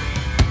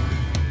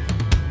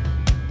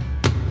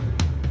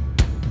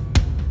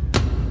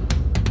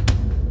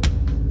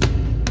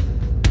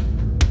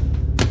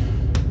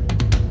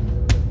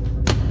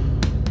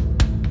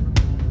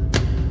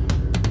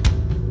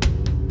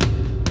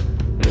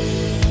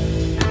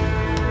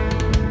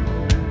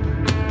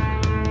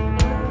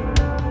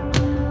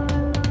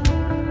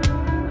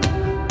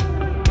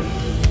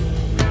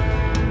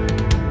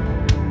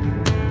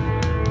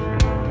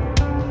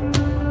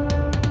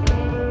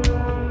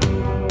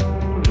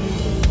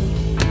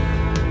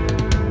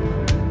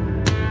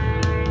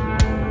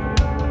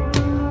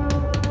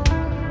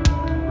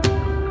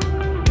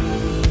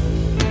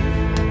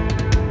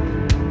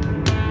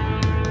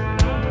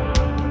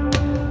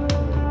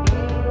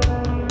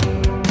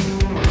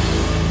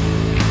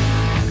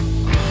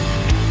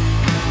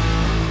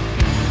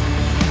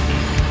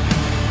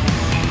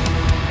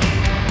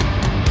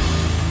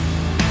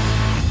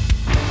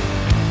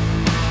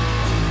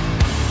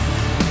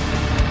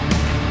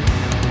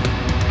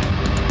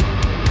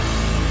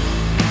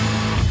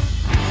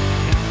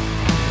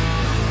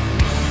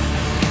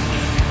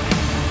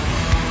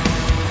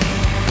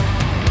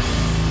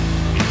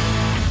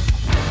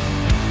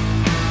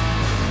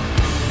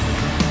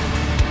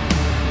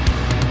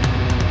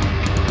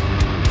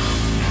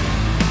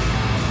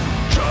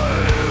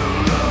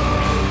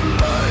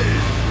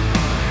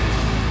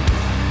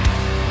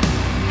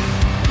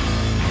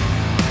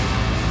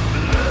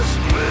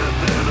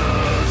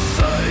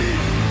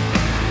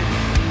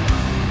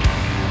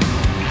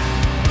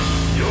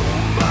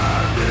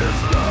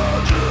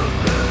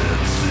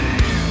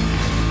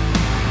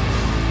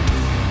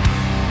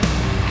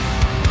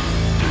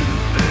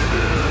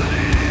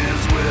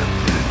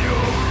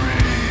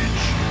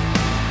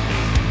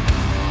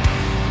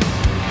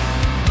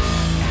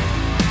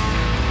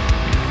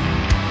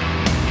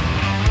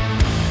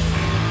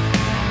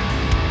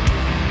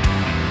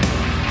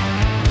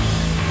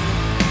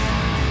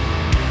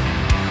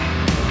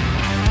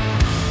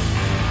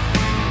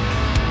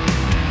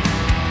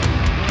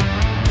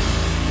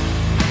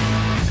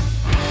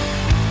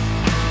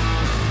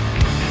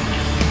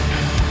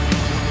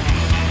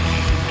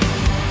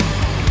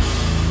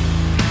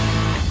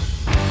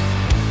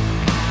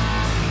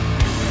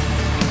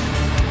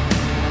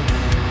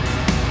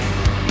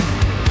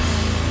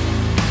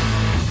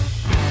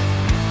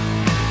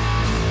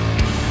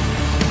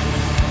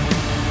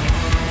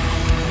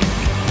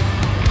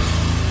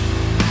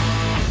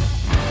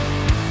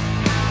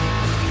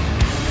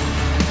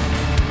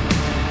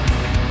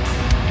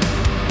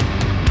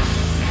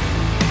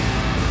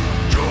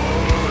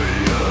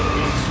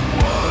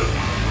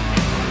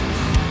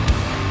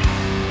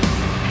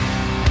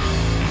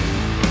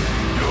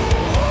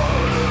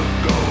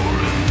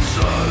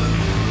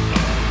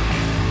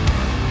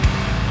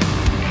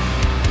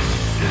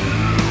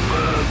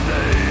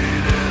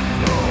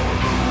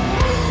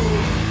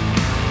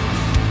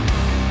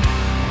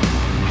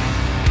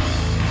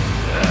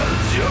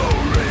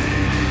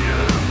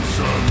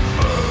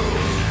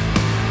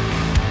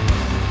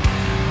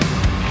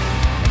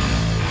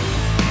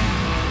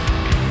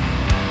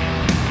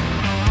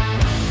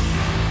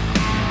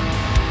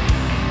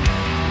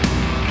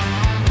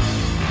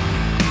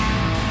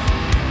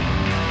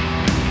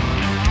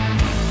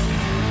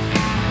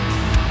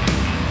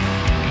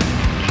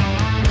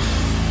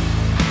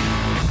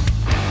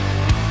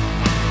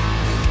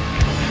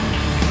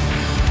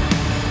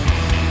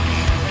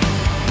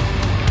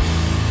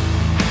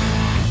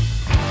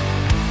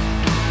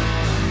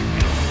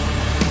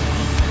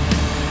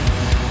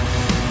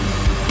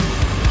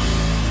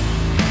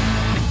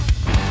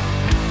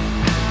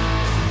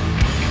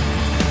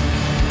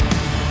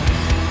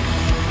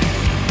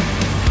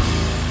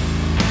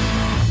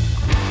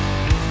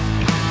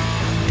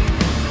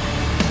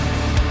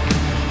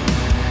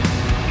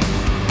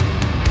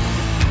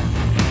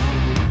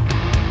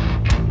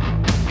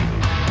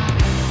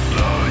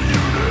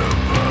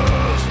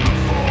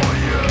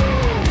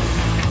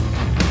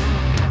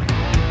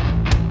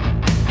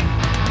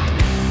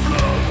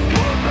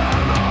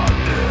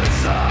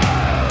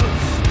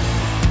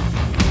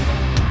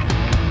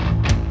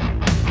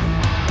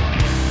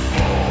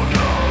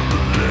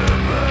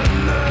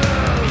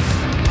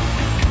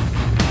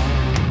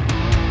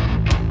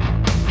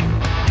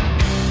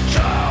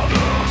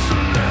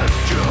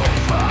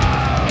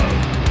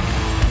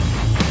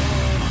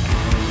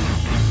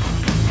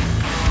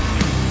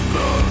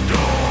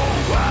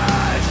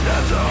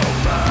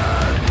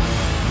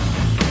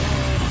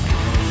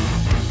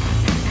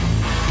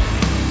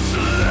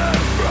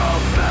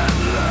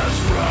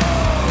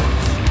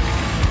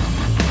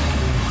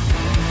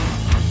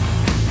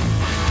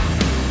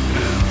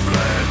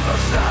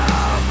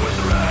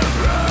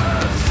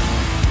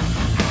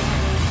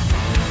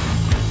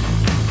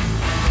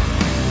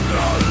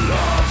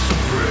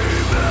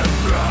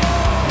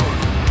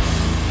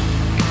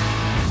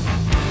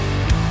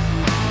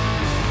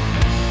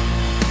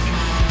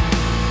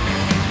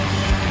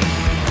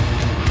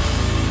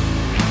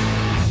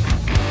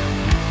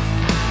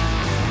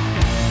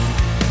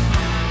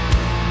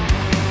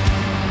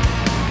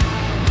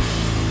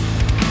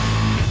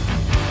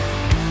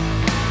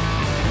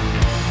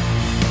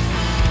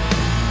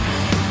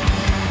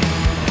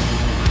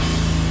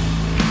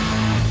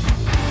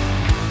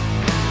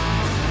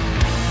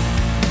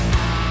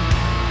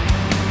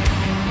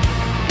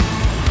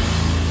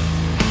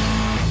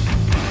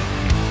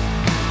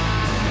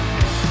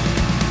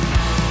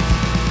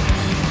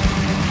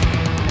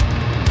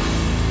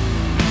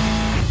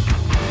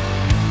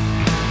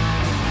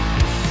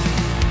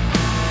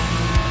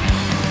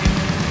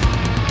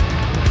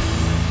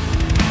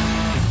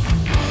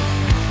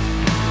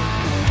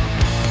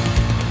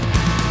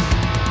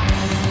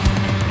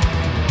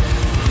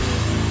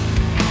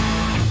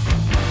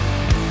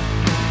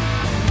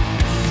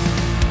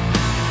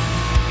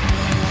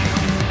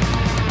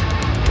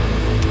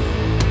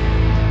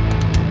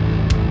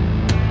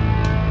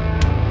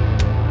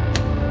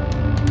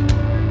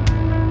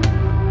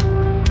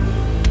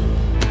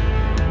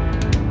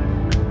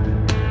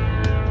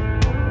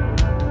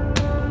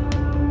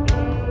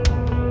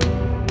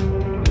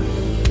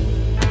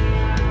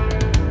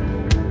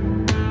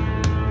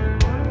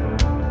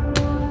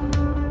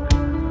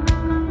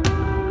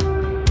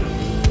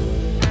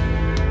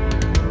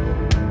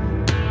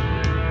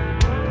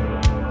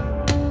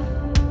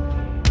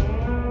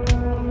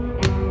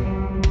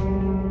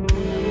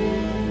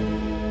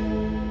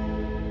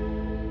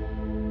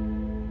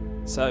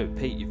 So,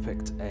 Pete, you've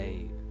picked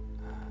a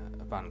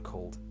band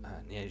called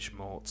Neige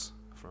Morte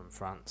from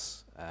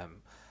France.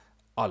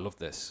 I love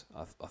this.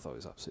 I thought it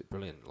was absolutely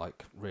brilliant.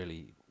 Like,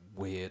 really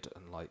weird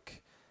and,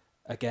 like,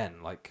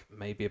 again, like,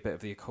 maybe a bit of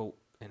the occult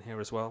in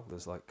here as well.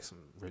 There's, like, some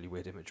really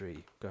weird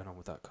imagery going on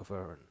with that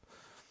cover, and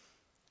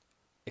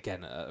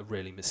again, a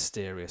really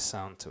mysterious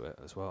sound to it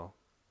as well.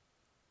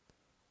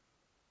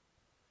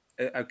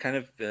 I kind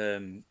of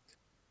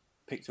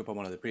picked up on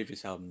one of the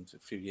previous albums a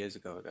few years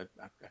ago.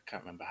 I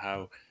can't remember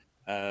how,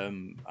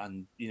 and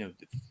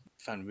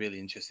found it really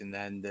interesting.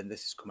 Then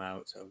this has come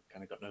out, so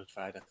kind of got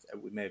notified.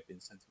 We may have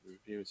been sent a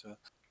review as well,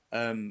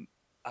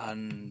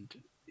 and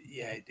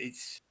yeah,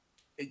 it's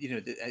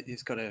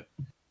got a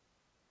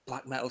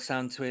black metal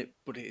sound to it,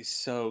 but it is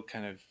so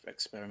kind of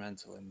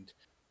experimental and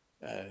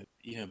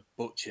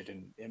butchered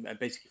and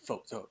basically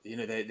fucked up.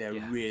 They're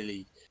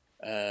really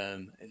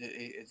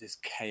there's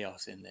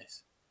chaos in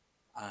this,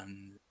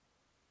 and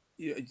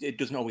it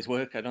doesn't always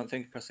work, I don't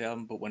think, across the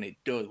album. But when it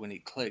does, when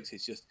it clicks,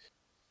 it's just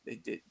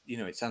it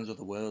sounds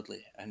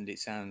otherworldly and it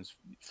sounds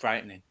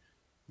frightening.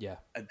 Yeah.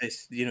 And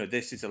this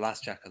is the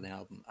last track on the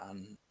album,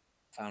 and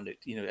found it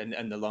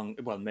and the long,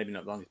 well, maybe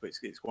not the longest, but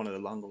it's one of the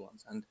longer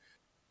ones, and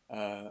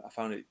I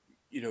found it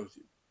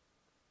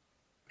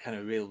kind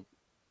of real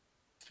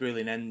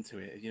thrilling end to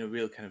it.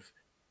 Real kind of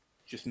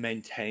just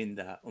maintain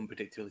that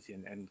unpredictability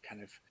and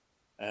kind of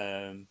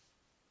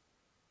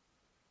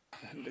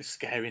the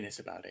scariness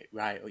about it,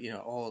 right?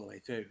 All the way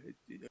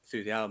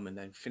through the album, and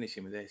then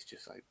finishing with this,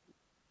 just like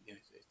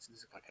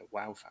it's like a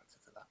wow factor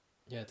to that.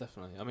 Yeah,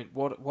 definitely. I mean,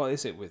 what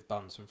is it with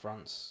bands from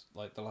France?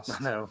 Like the last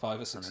 5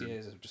 or 6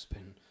 years have just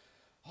been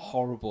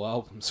horrible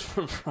albums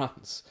from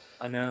France.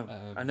 I know.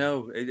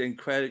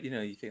 Incredible.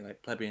 You think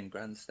like Plebeian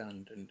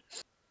Grandstand and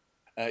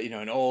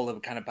and all the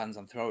kind of bands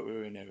on Throat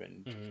Ruiner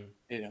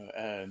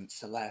and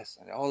Celeste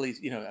and all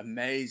these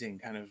amazing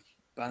kind of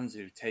bands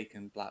who've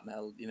taken black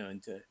metal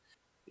into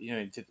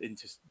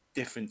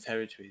different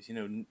territories.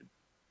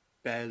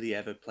 Barely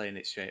ever playing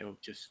it straight up,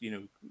 just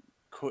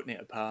cutting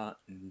it apart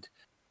and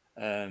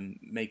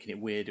making it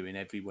weirder in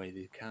every way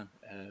they can.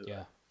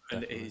 Yeah,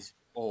 and it is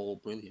all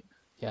brilliant.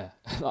 Yeah,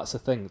 that's the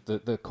thing.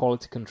 The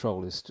quality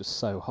control is just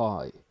so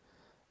high.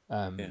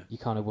 You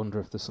kind of wonder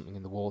if there's something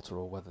in the water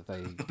or whether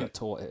they get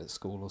taught it at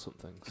school or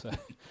something. So,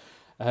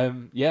 I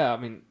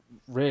mean,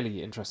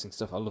 really interesting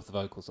stuff. I love the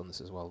vocals on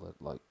this as well. They're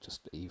like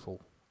just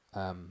evil.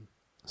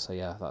 So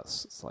yeah,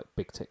 it's like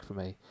big tick for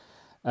me.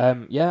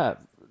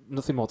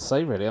 Nothing more to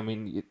say really. I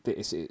mean,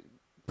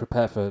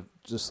 prepare for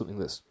just something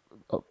that's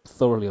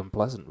thoroughly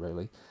unpleasant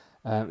really.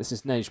 This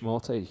is Neige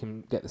Morte. You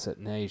can get this at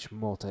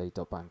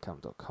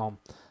neigemorte.bandcamp.com.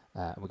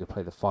 And we're going to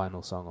play the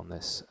final song on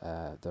this,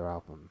 their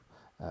album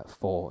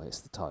 4. It's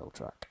the title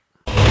track.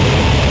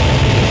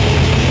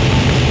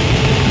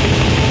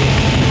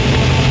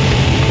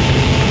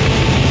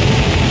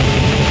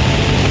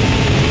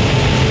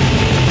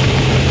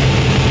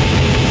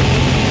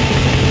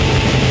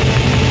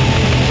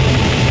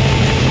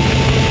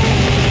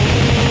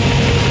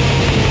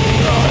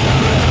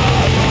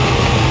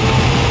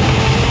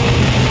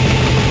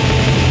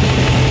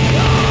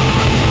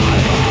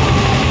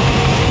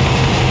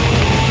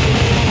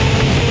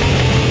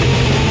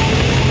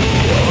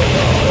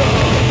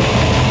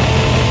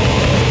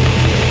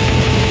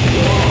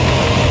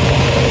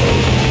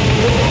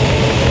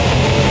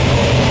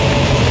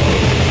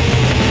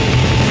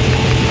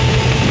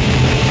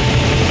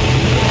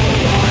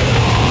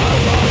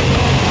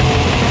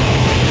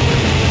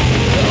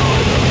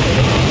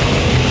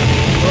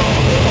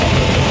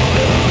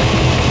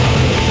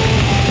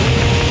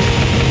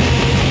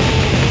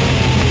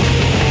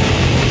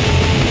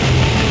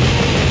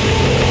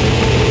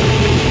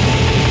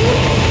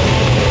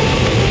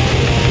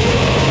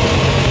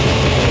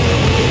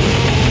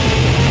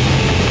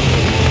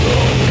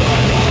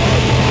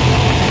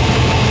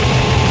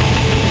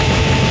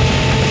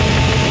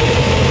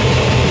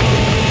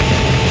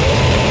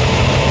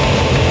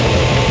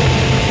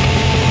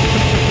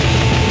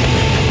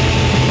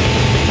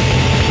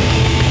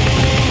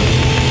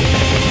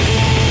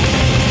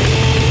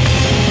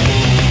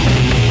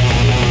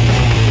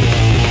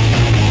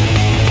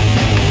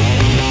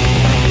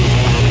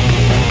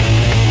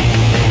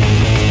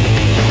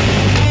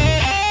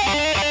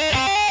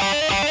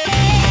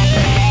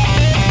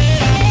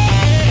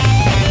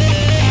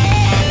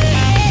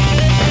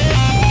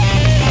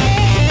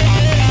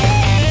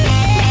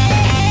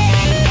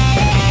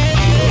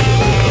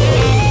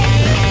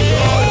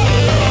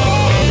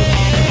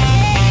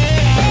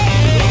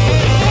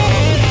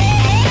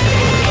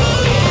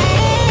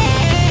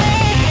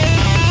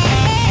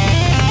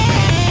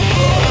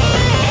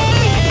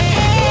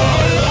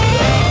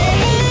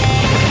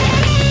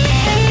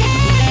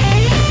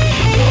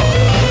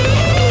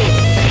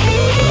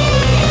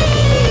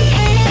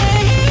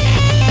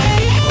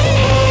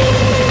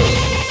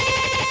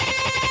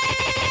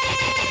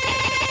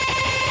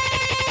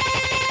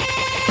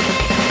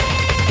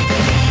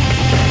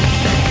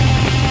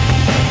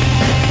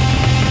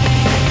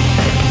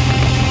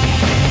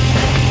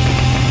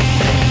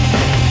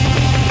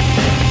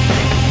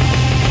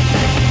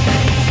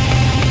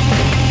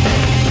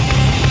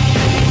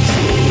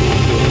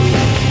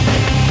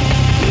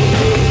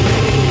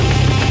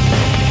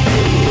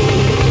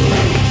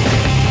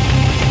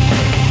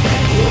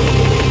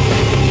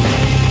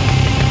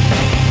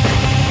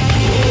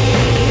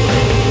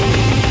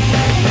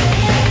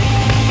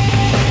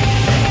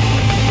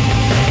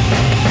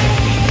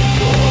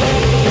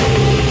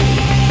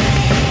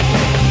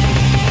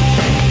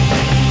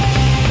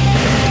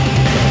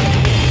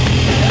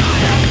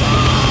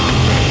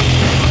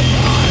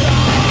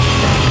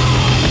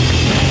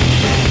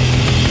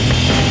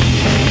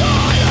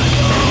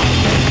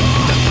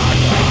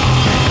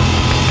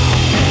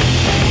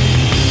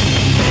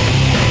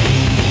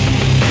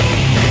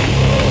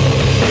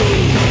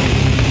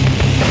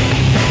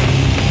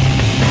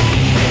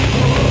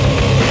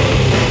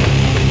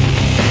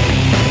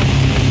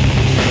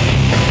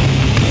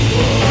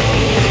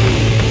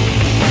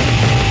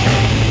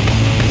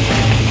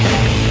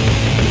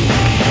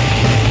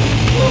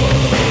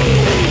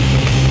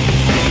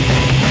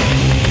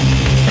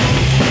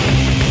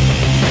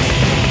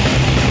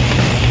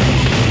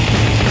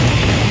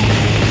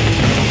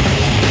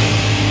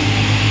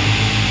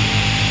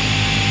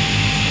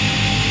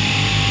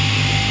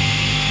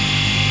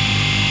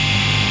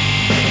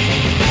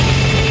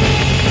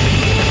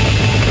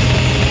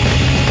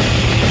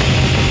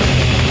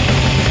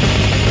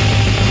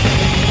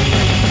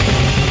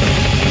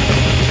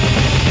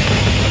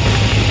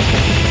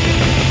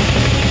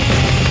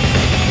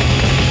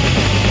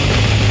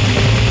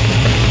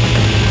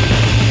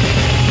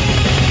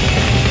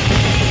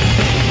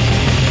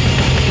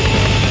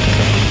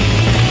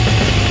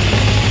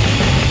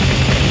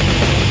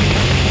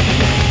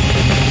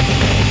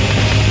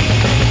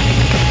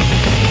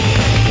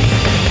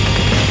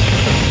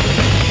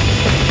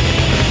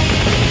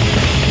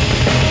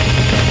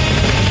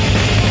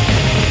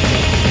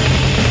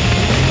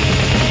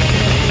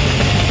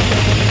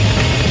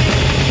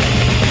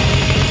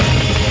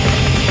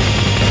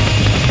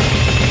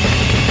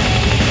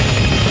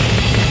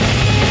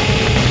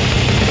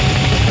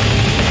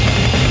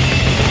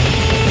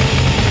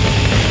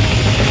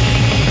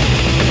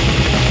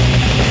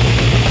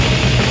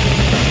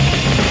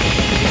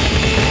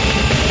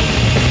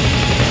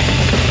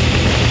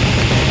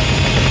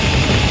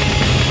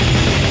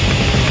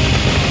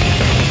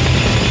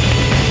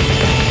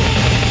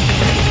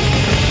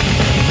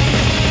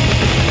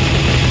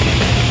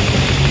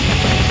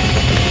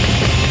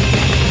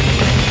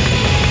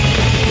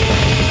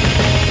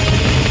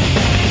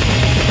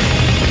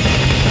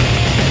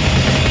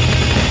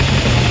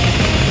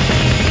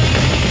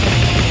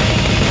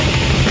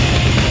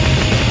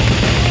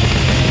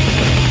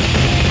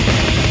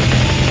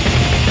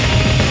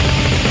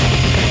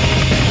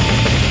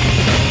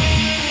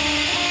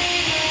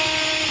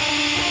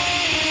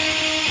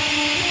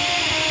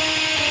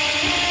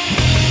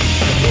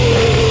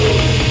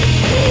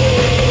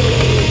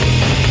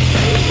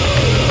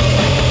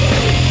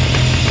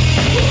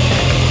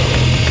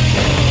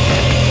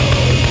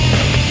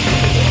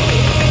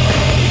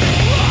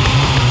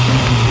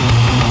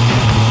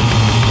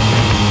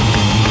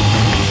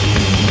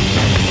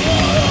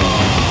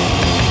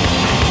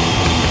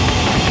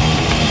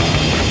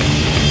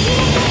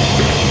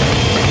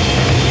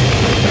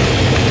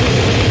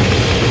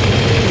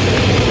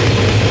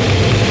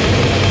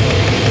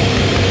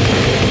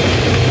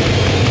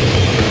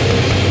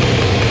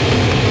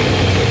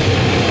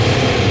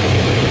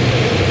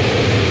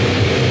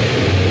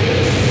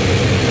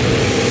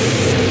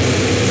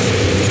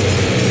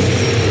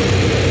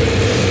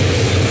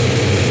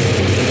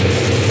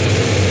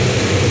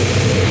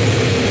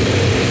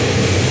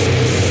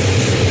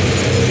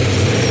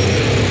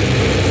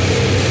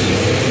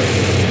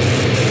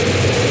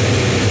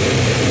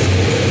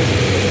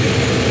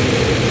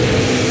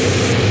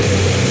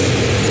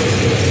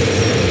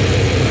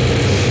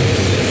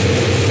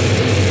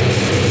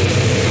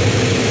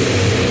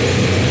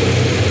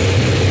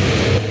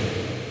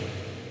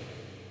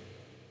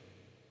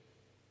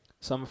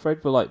 So I'm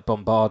afraid we're like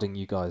bombarding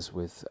you guys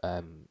with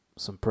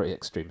some pretty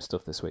extreme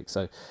stuff this week.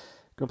 So I'm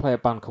going to play a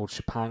band called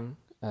Chepang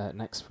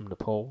next from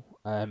Nepal.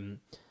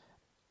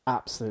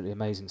 Absolutely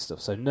amazing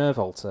stuff. So Nerve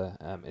Alter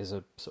is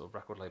a sort of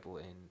record label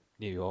in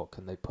New York,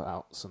 and they put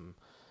out some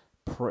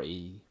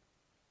pretty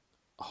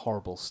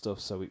horrible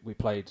stuff. So we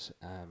played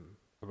a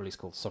release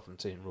called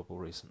Sovereignty and Rubble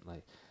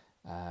recently,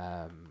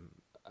 and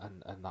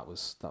that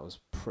was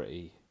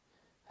pretty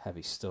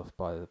heavy stuff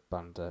by the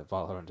band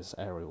Vile Horrendous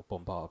Aerial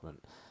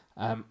Bombardment.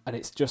 And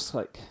it's just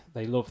like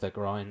they love their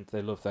grind,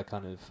 they love their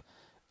kind of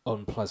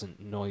unpleasant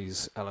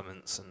noise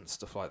elements and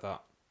stuff like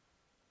that.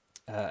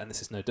 And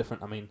this is no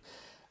different. I mean,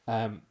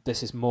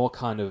 this is more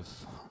kind of,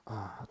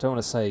 I don't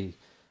want to say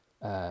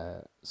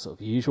sort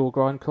of usual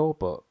grindcore,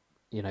 but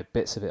you know,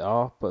 bits of it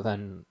are. But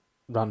then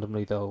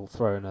randomly they'll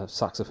throw in a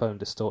saxophone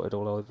distorted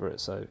all over it,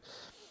 so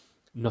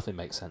nothing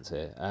makes sense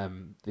here.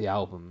 The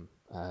album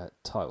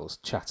title's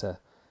Chatter,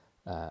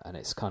 and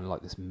it's kind of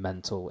like this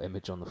mental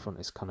image on the front.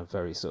 It's kind of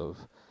very sort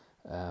of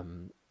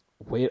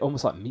weird,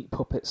 almost like Meat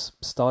Puppets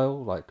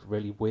style, like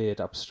really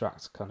weird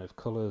abstract kind of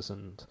colours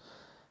and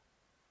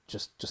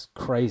just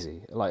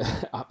crazy, like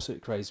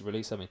absolute crazy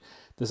release. I mean,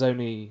 there's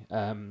only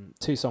 2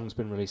 songs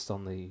been released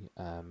on the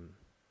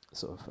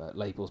sort of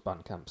label's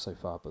Bandcamp so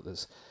far, but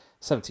there's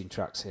 17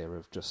 tracks here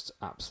of just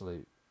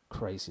absolute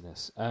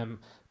craziness.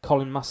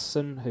 Colin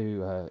Masterson,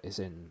 who is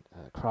in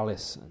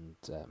Kralis and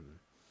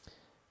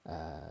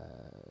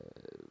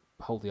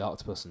Hold the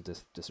Octopus and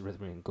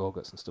Dysrhythmia and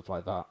Gorguts and stuff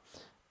like that,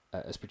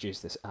 has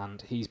produced this,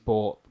 and he's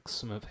brought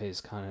some of his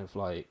kind of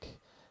like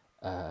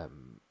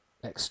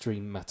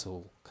extreme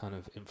metal kind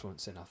of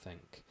influence in, I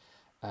think.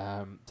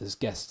 There's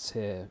guests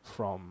here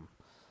from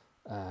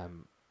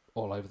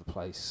all over the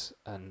place,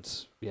 and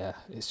yeah,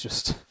 it's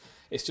just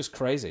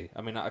crazy.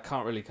 I mean, I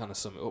can't really kind of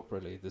sum it up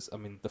really. I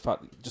mean, the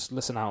fact that just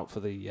listen out for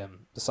the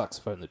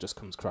saxophone that just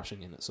comes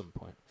crashing in at some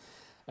point.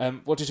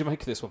 What did you make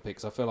of this one, Pete?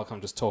 Because I feel like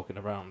I'm just talking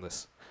around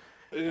this.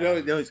 No,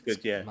 it's good.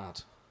 It's yeah,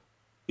 mad.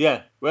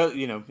 Yeah, well,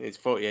 you know, it's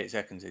 48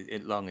 seconds.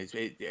 It's long. It's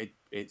the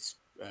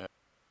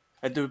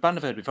band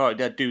I've heard before. I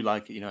do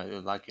like it. You know, I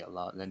like it a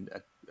lot. And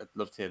I'd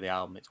love to hear the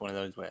album. It's one of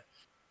those where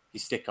you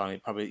stick on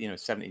it. Probably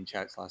 17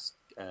 tracks last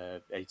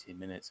 18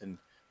 minutes, and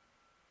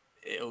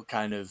it'll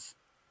kind of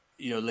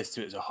listen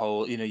to it as a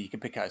whole. You can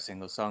pick out a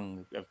single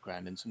song of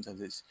grind, and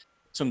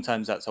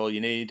sometimes that's all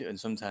you need, and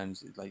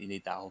sometimes like you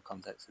need that whole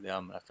context of the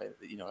album. And I feel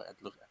I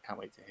can't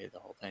wait to hear the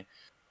whole thing.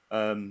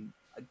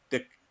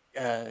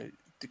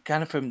 The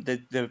kind of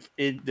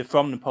they're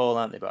from Nepal,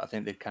 aren't they? But I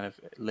think they kind of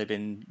live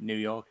in New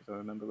York, if I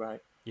remember right.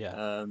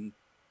 Yeah.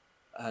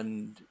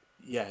 And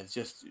yeah, it's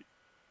just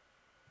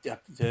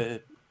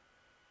they're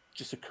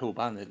just a cool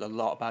band. There's a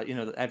lot about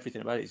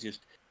everything about it is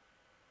just,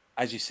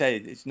 as you say,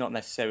 it's not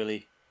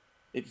necessarily.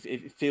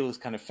 It feels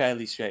kind of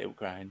fairly straight up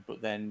grind,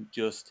 but then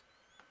just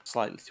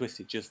slightly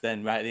twisted. Just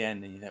then, right at the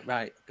end, and you're like,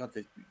 right, God,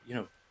 they've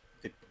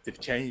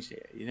changed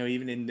it.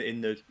 Even in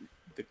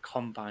the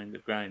confines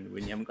of grind,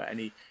 when you haven't got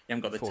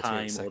the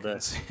time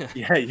seconds. Or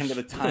you haven't got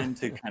the time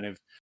to kind of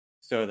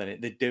throw that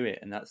in. They do it,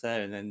 and that's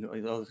there. And then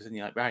all of a sudden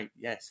you're like, right,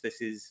 yes,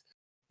 this is,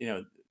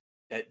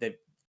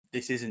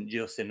 this isn't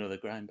just another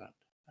grind band.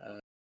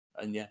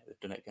 And yeah, they've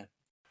done it again.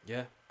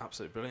 Yeah,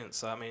 absolutely brilliant.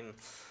 So I mean,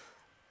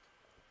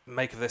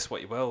 make of this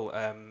what you will.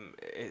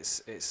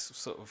 It's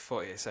sort of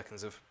 48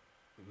 seconds of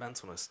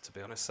mentalness, to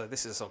be honest. So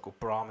this is a song called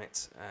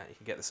Bhramit. You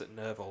can get this at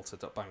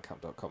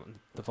nervealter.bandcamp.com, and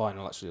the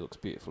vinyl actually looks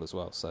beautiful as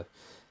well, so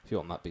if you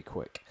want that, be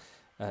quick.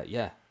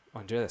 Yeah, I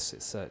enjoy this.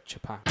 It's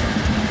Chepang.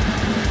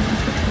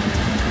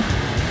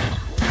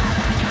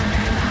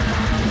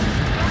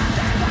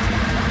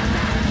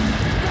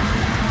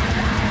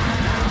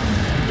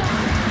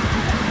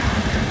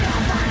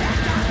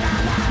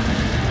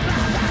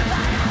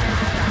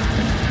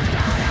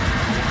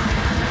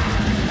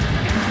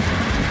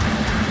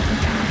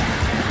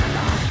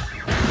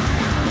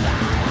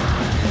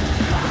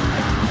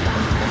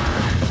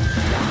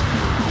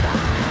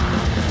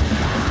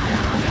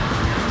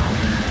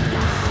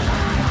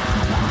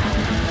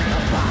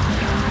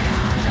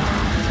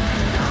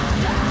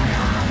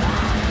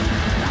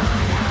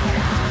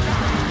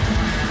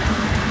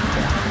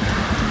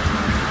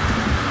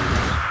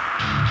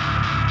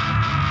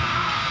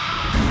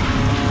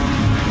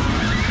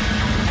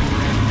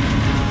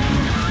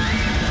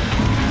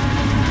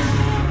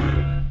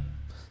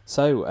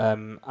 So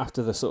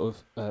after the sort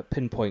of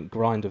pinpoint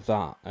grind of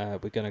that,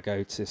 we're going to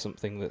go to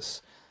something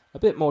that's a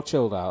bit more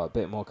chilled out, a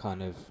bit more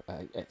kind of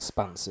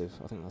expansive.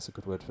 I think that's a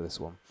good word for this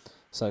one.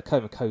 So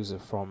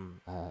Comacozer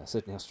from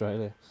Sydney,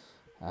 Australia.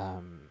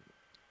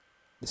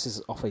 This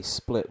is off a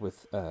split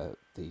with the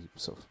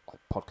sort of like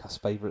podcast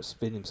favourites,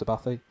 Vinum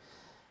Sabathi.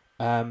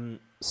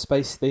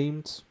 Space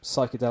themed,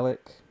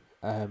 psychedelic,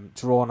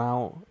 drawn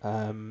out.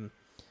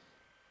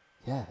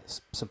 Yeah,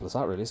 it's simple as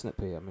that, really, isn't it,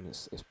 Pete? I mean,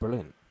 it's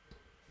brilliant.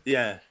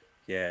 Yeah.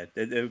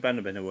 The band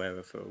I've been aware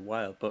of for a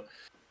while, but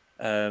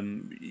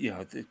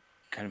the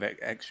kind of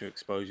extra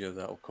exposure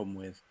that'll come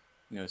with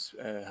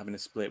having a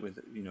split with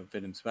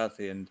Vinum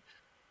Sabathi, and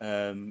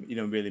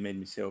really made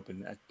me sit up.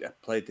 And I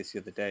played this the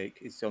other day.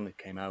 It's only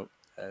came out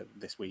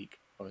this week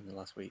or in the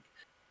last week,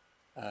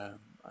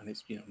 and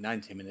it's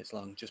 90 minutes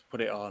long. Just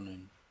put it on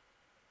and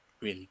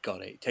really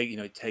got it.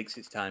 It takes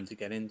its time to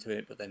get into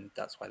it, but then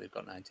that's why they've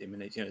got 90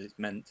 minutes. It's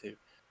meant to.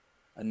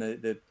 And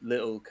the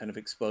little kind of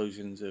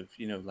explosions of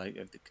like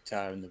of the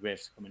guitar and the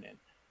riffs coming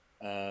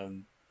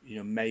in,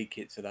 make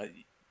it so that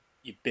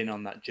you've been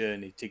on that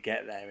journey to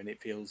get there, and it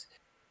feels,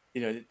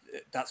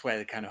 that's where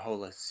the kind of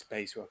whole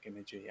space rock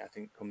imagery I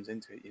think comes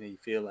into it. You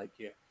feel like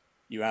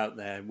you're out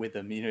there with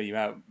them. You're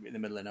out in the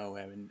middle of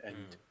nowhere and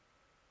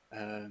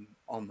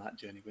on that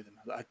journey with them.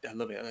 I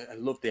love it. I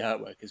love the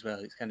artwork as well.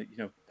 It's kind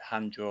of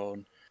hand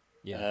drawn,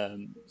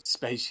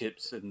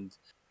 spaceships and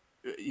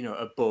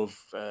above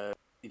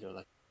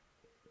like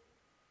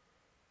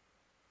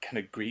kind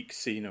of Greek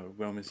scene or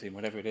Roman scene,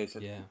 whatever it is.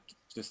 Yeah.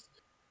 Just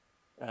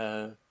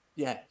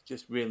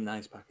just real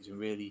nice packaging,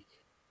 really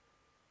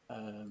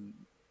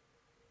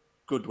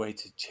good way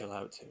to chill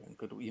out to, and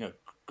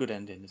good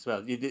ending as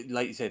well.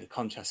 Like you say, the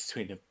contrast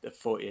between a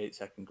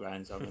 48-second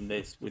grind song and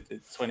this with the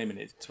 20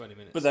 minutes. 20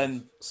 minutes, but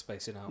then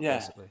spacing out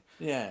basically.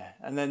 Yeah,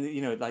 and then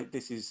like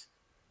this is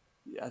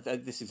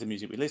the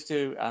music we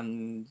listen to,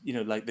 and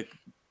like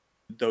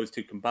those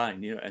two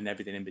combined, and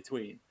everything in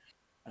between.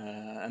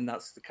 And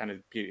that's the kind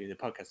of beauty of the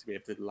podcast, to be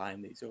able to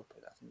line these up.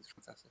 I think it's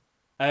fantastic.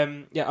 I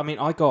mean,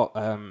 I got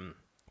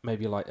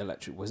maybe like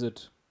Electric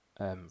Wizard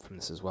from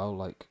this as well.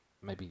 Like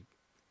maybe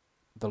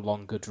the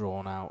longer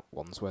drawn out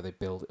ones where they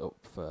build it up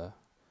for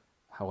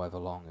however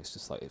long. It's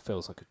just like, it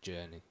feels like a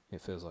journey.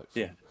 It feels like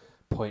from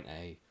point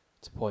A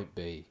to point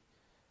B,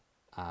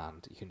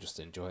 and you can just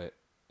enjoy it.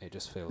 It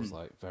just feels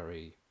like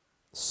very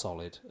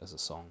solid as a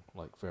song,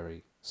 like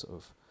very sort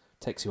of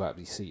takes you out of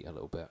your seat a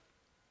little bit.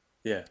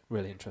 Yeah,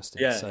 really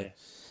interesting. I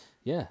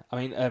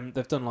mean,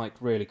 they've done like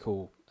really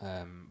cool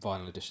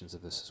vinyl editions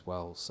of this as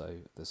well. So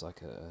there's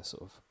like a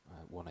sort of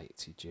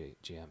 180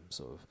 GM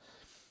sort of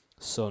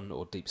sun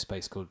or deep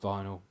space coloured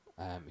vinyl.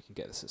 You can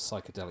get this at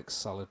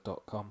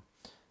psychedelicsalad.com.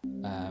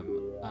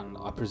 And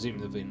I presume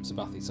the Venom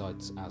Sabathie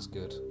side's as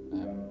good.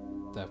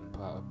 They haven't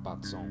put out a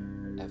bad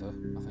song ever,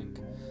 I think.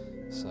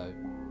 So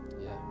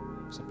yeah,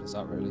 simple as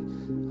that really.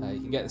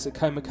 You can get this at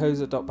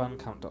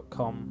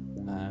comacozer.bandcamp.com.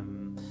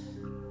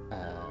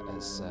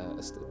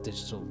 As the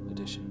digital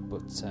edition,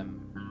 but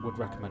would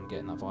recommend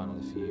getting that vinyl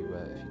if you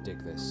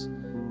dig this.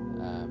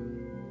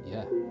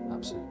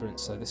 Absolutely brilliant.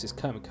 So this is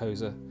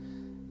Comacozer,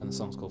 and the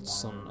song's called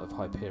Son of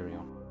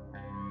Hyperion.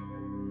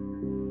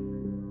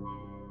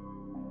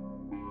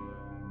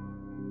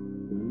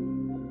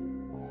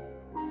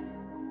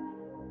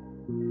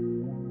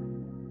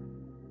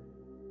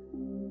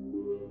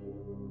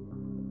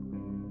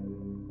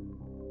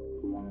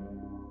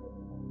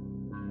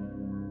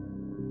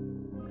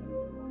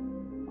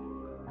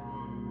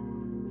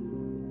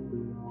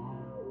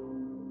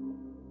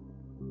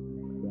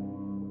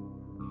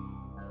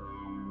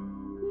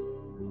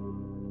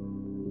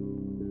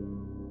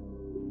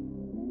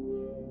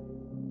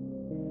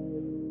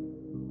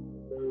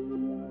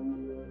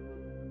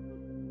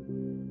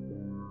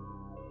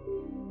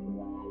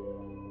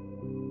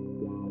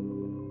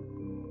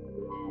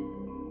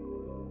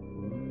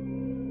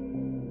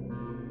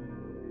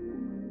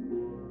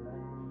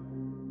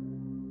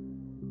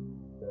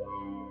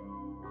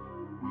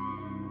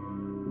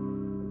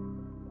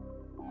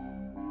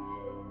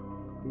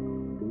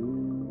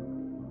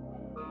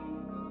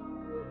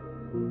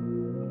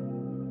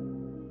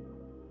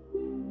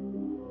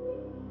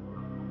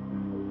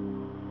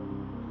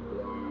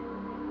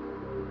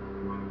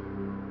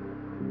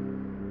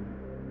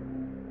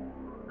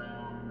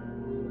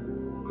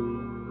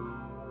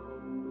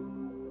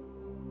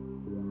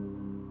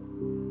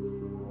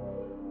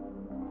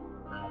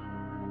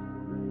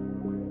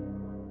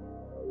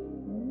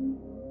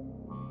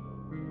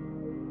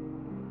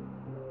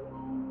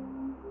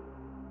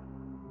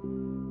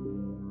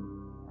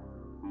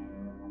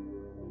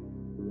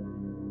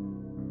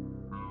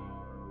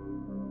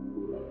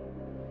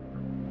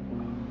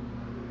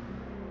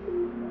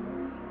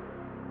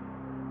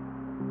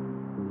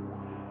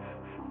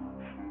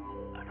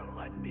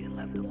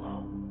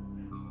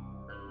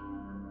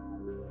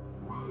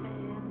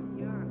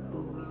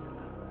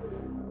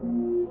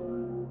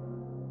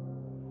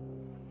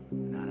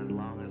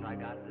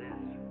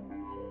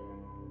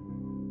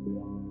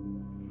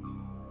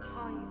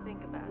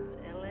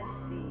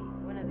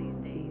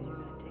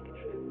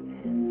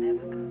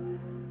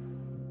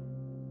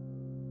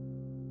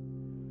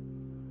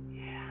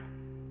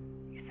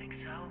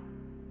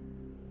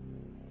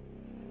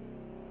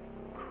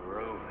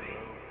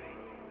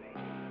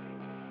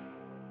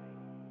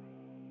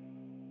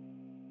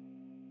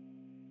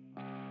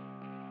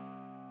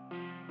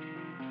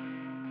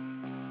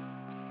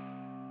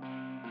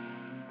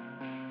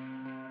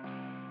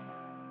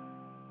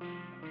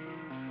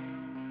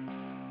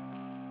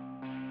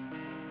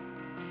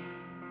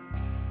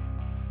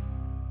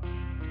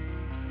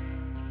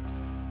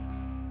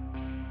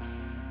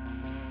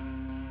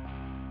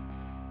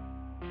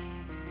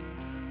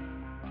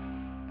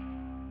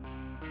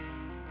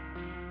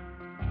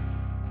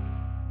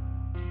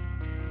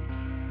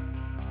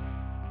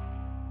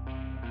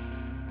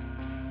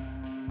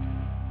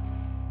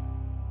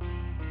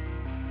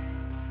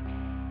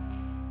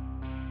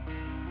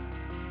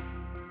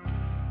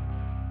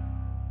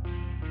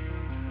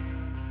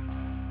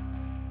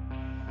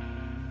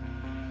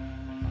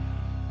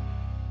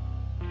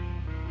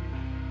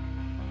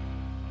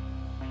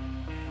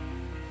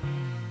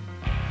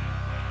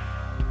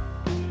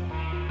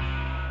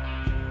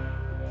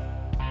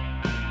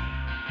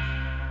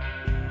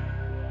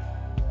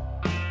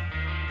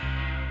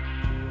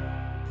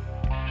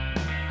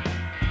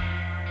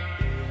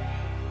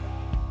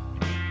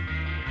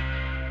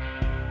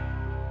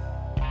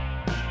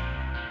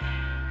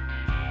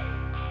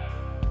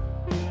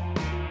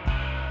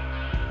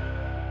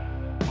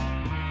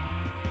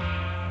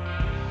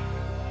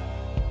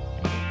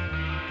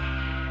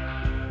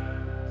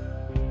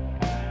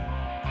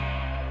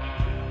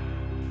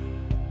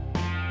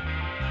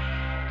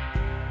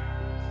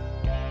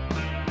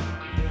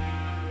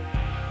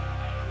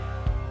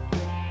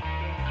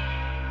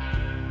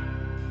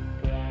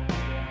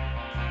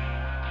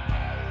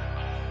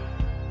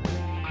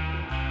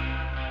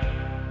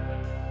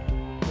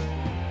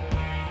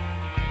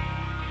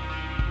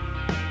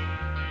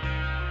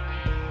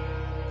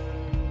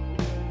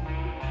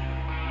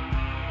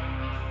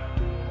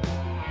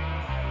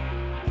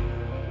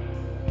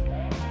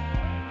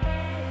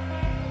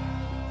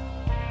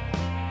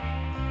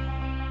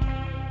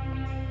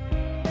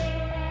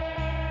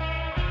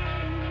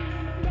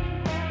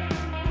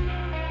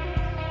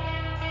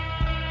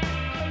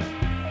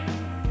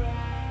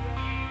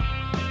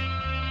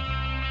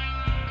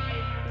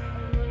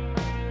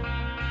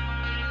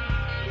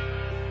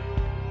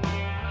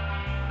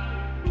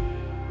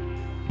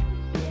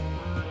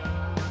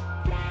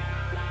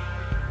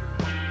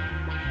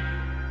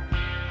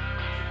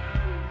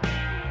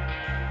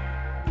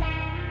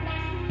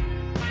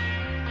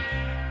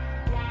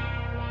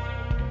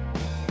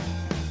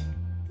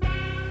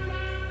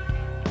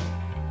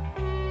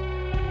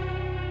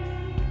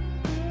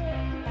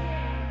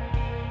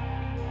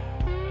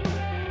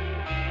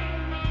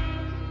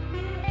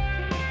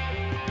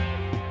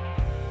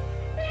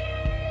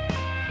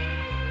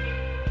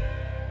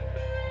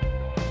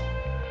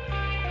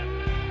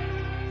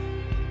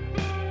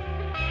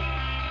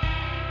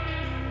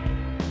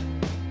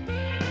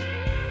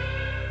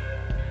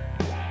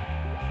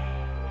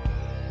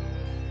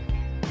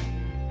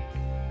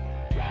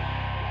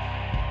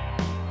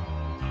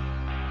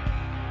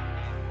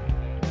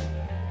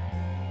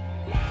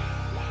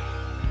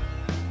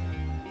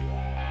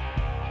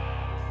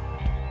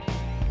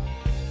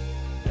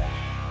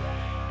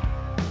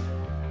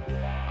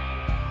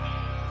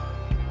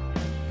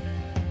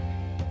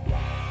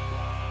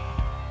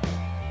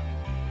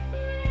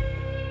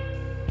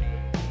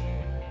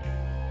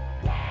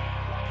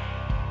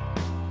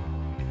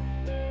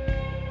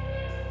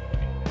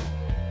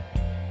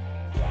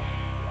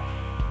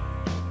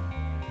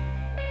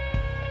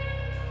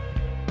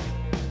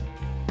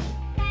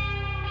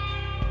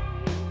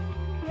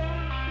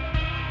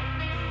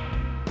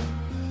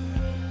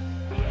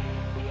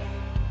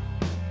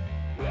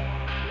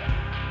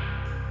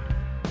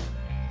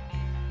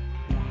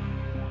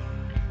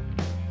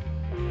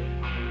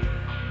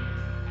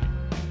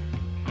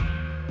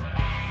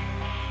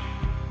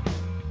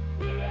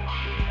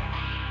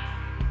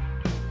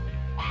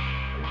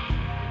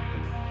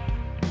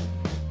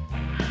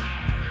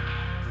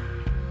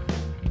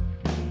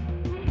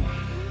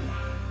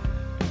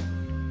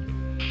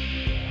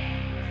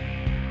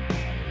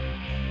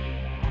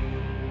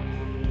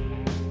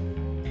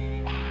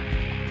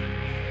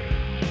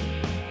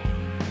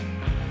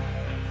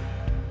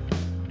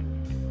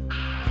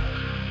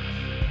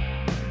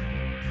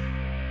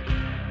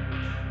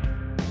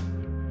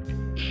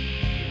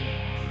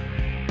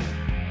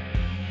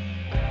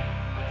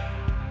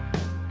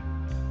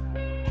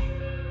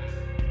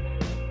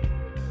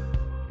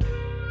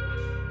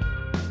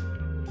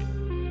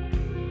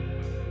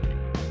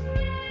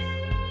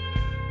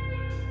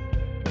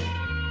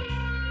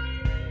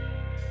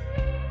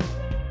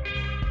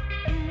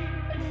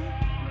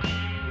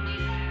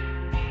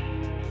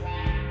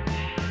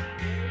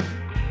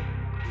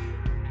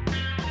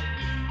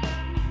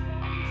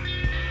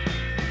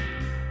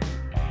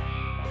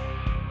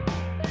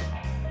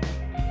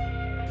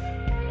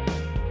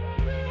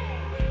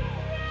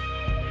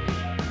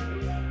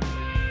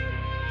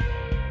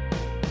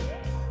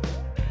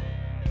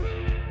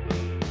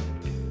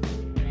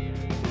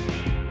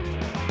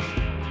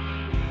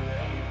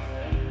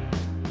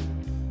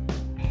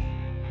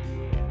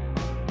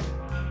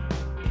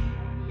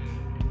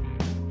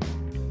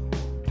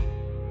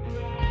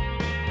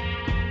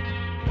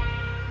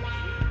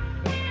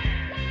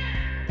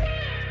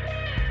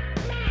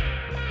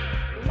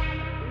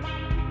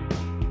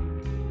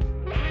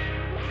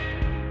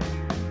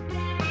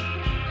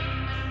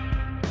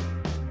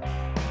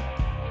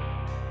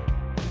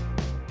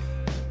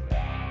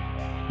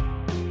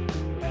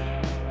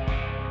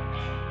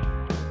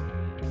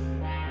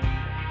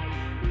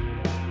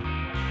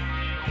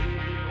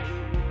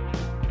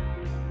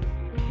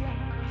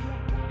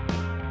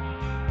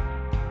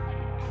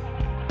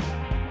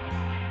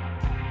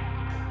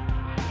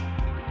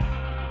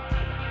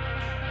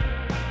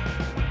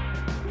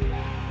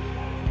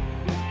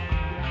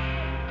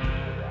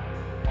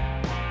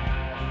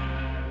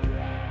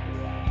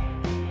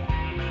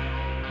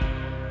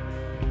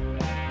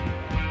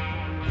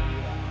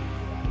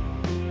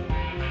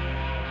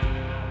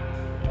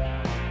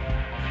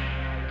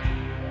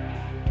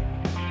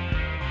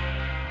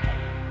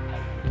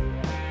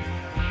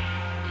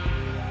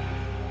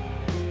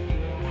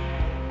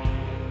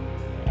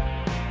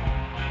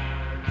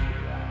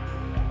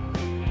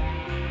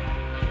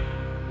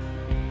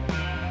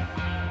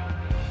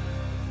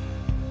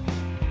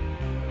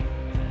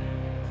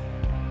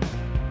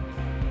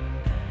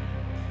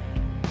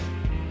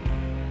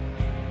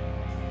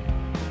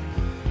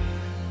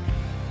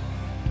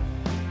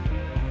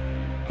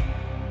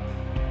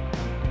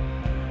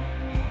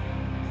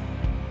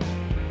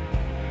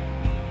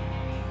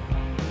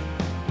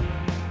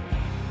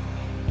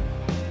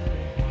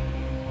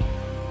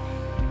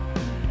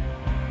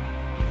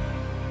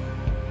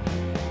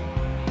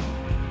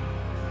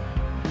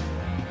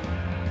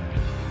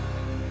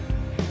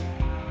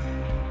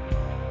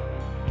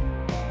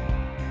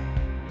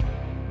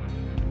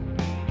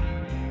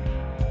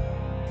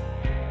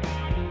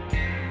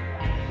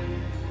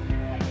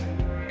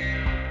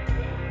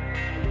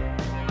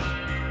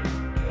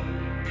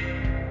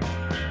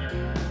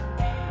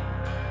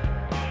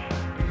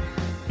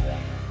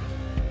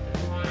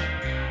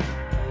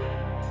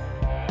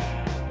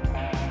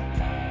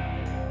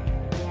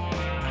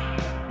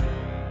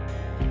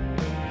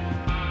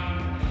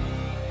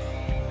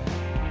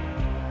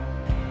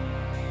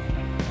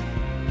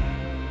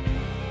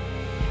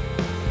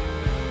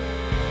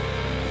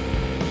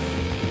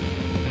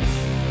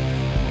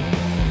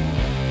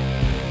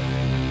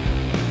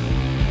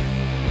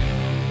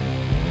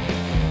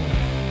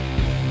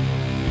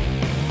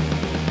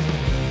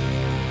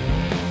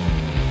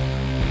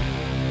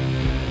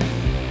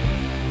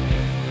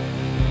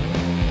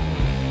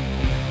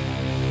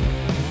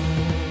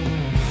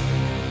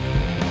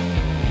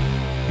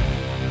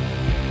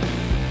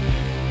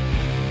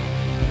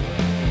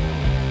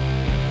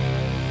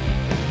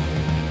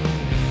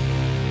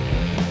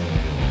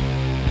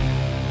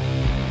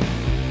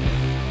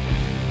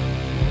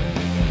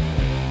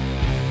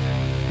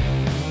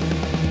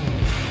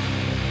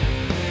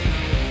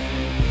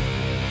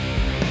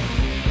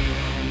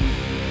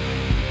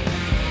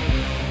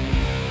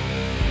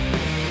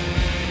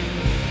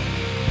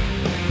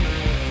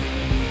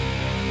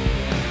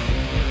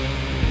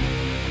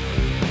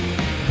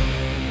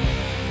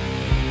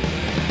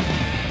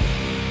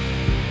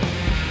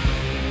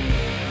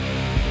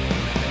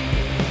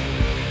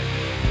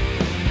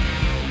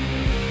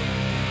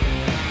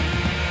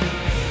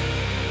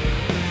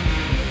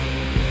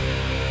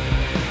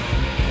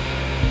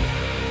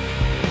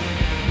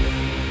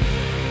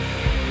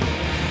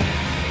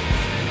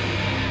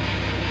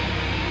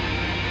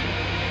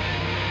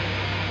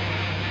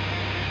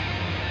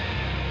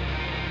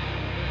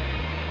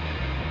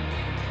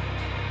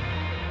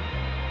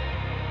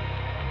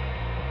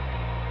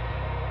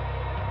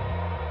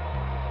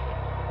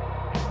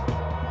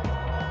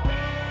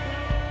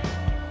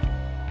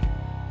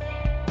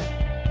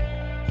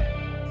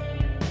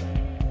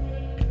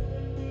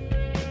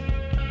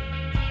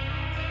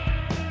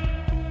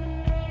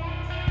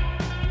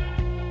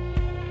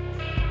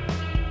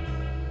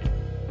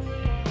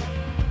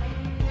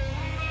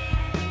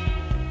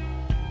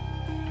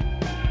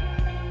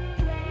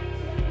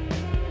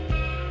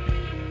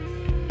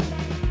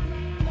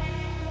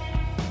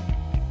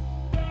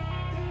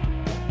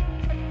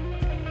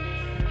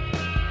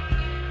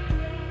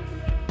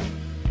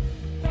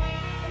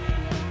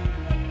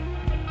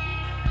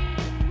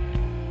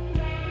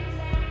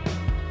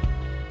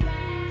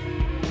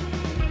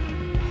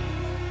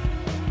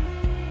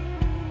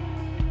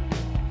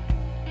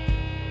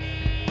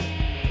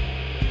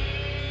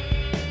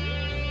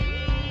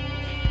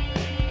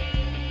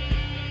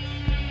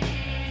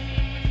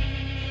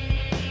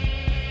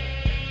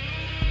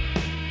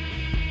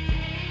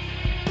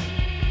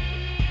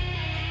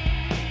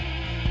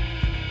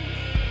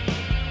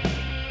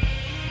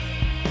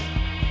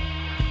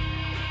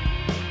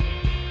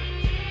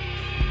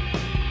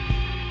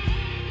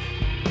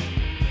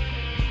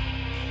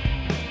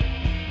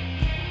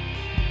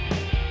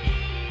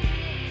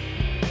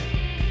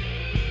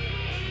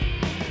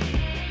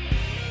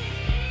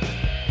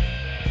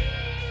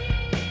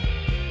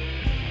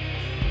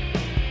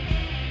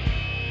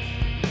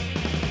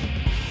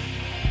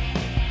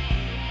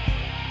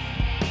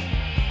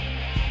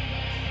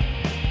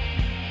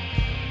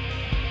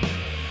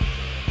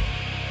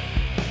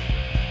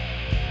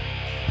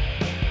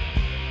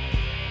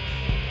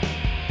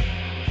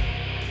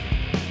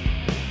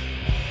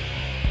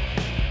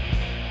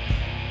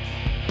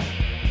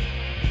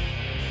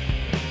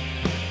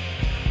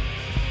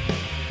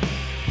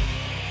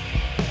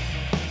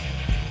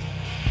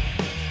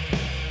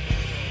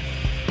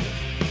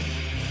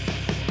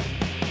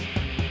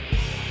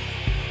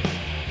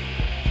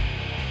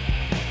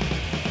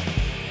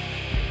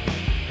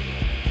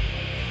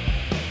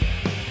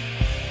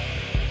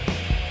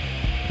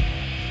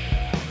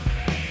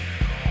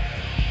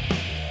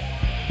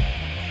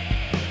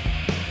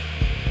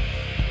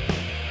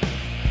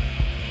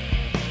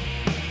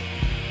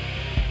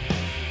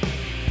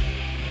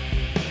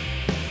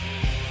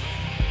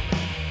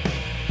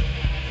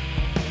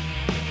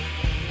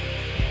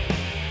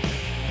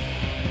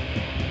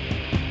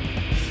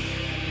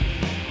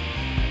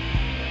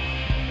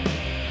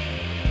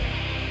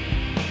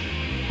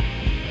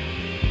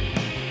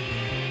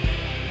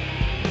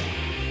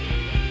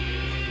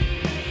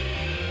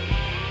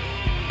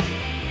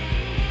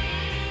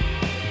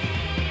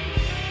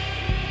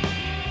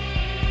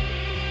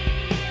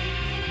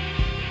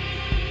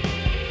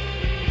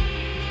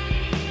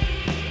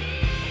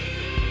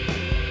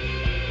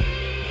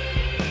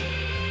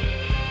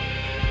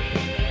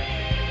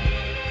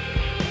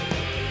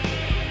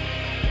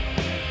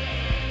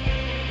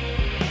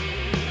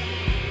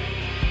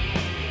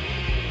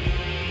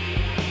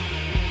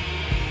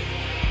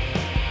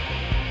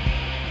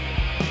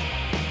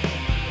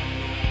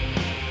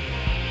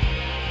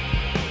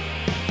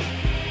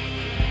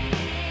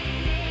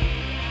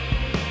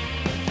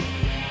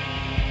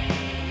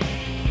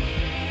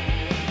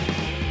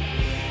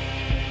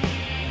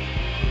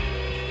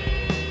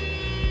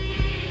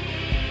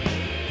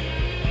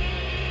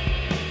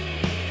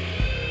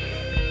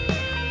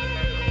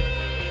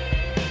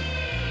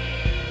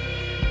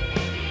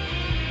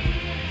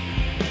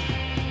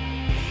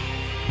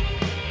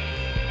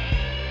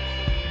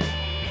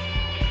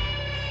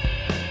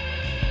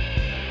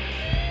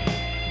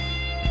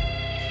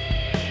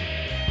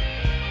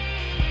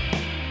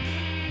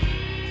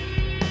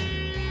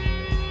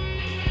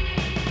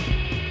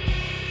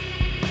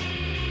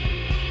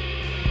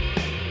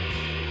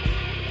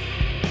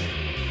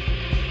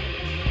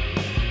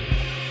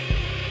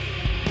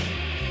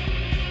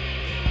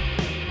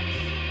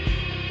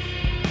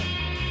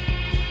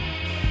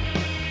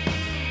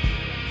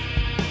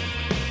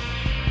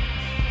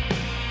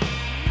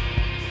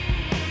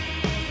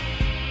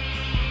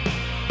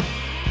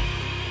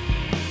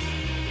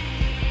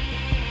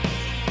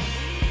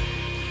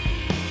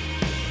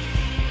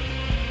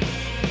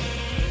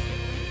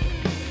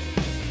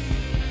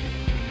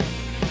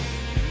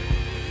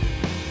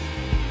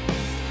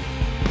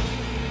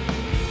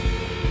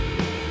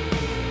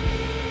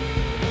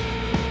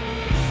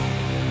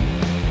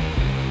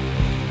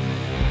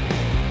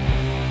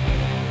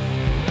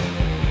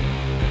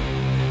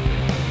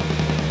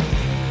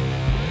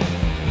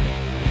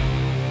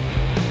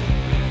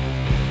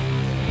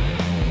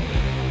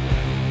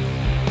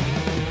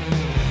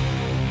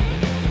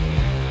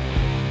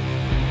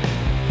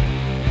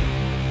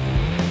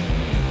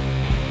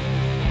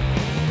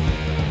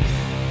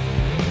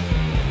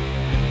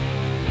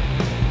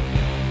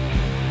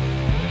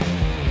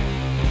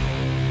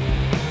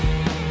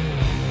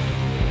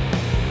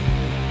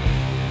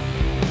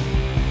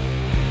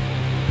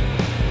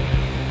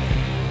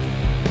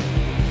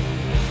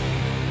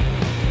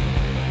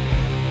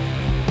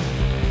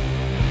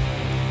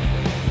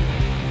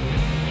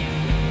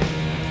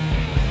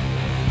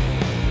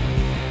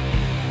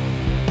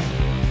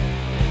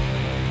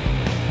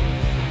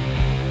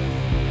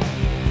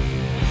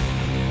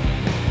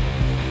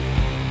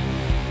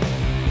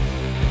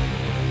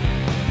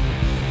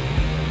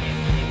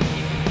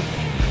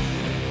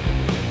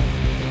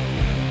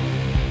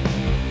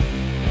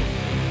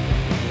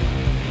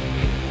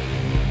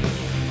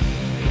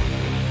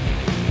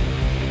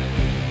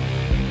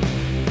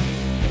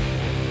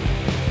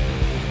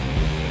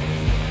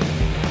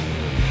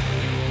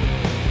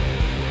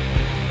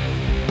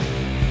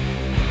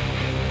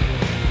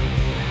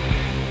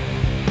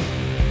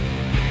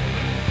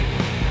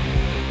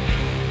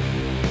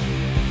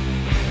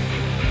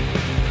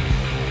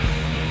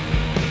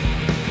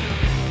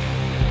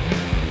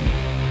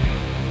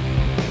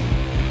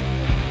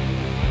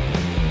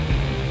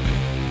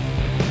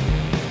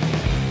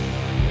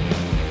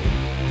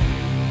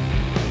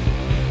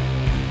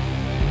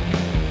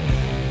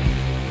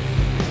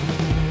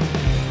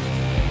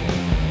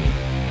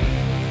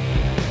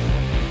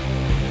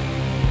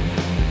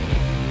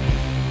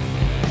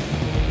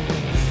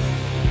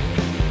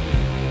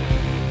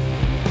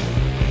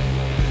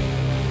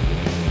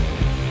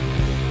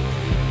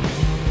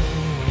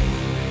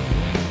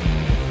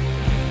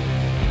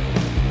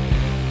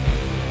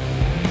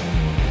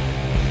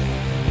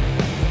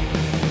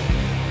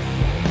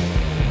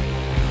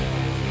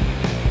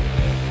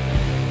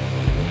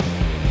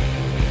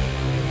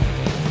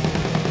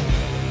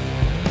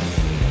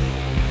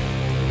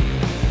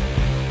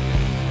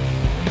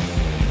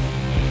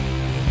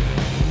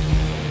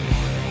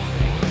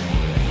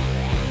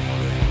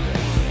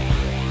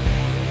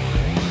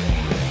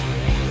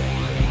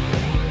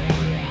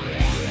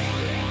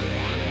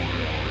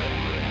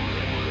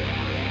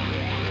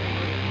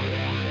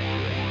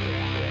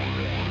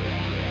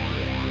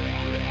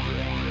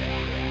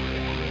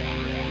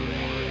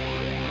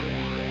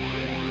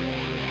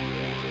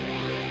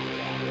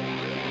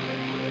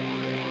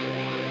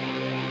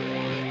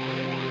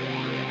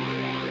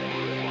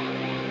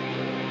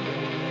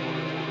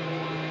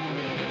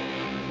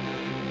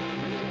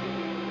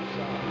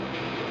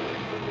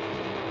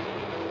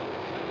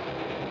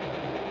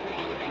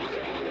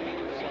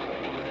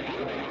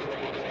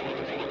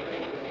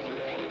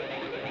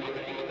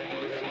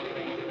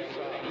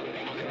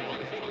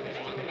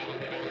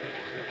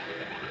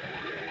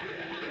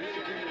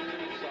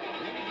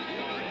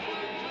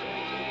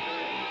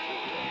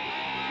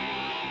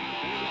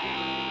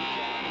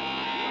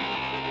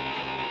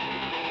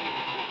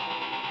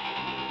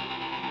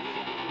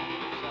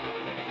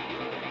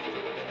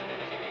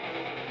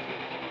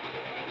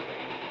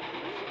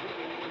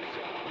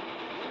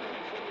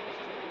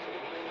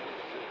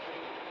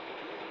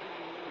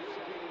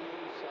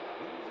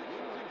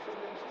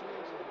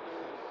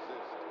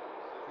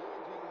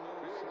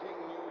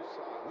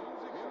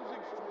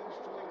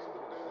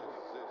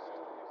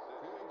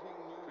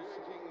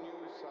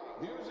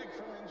 Music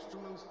from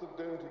instruments that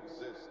don't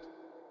exist.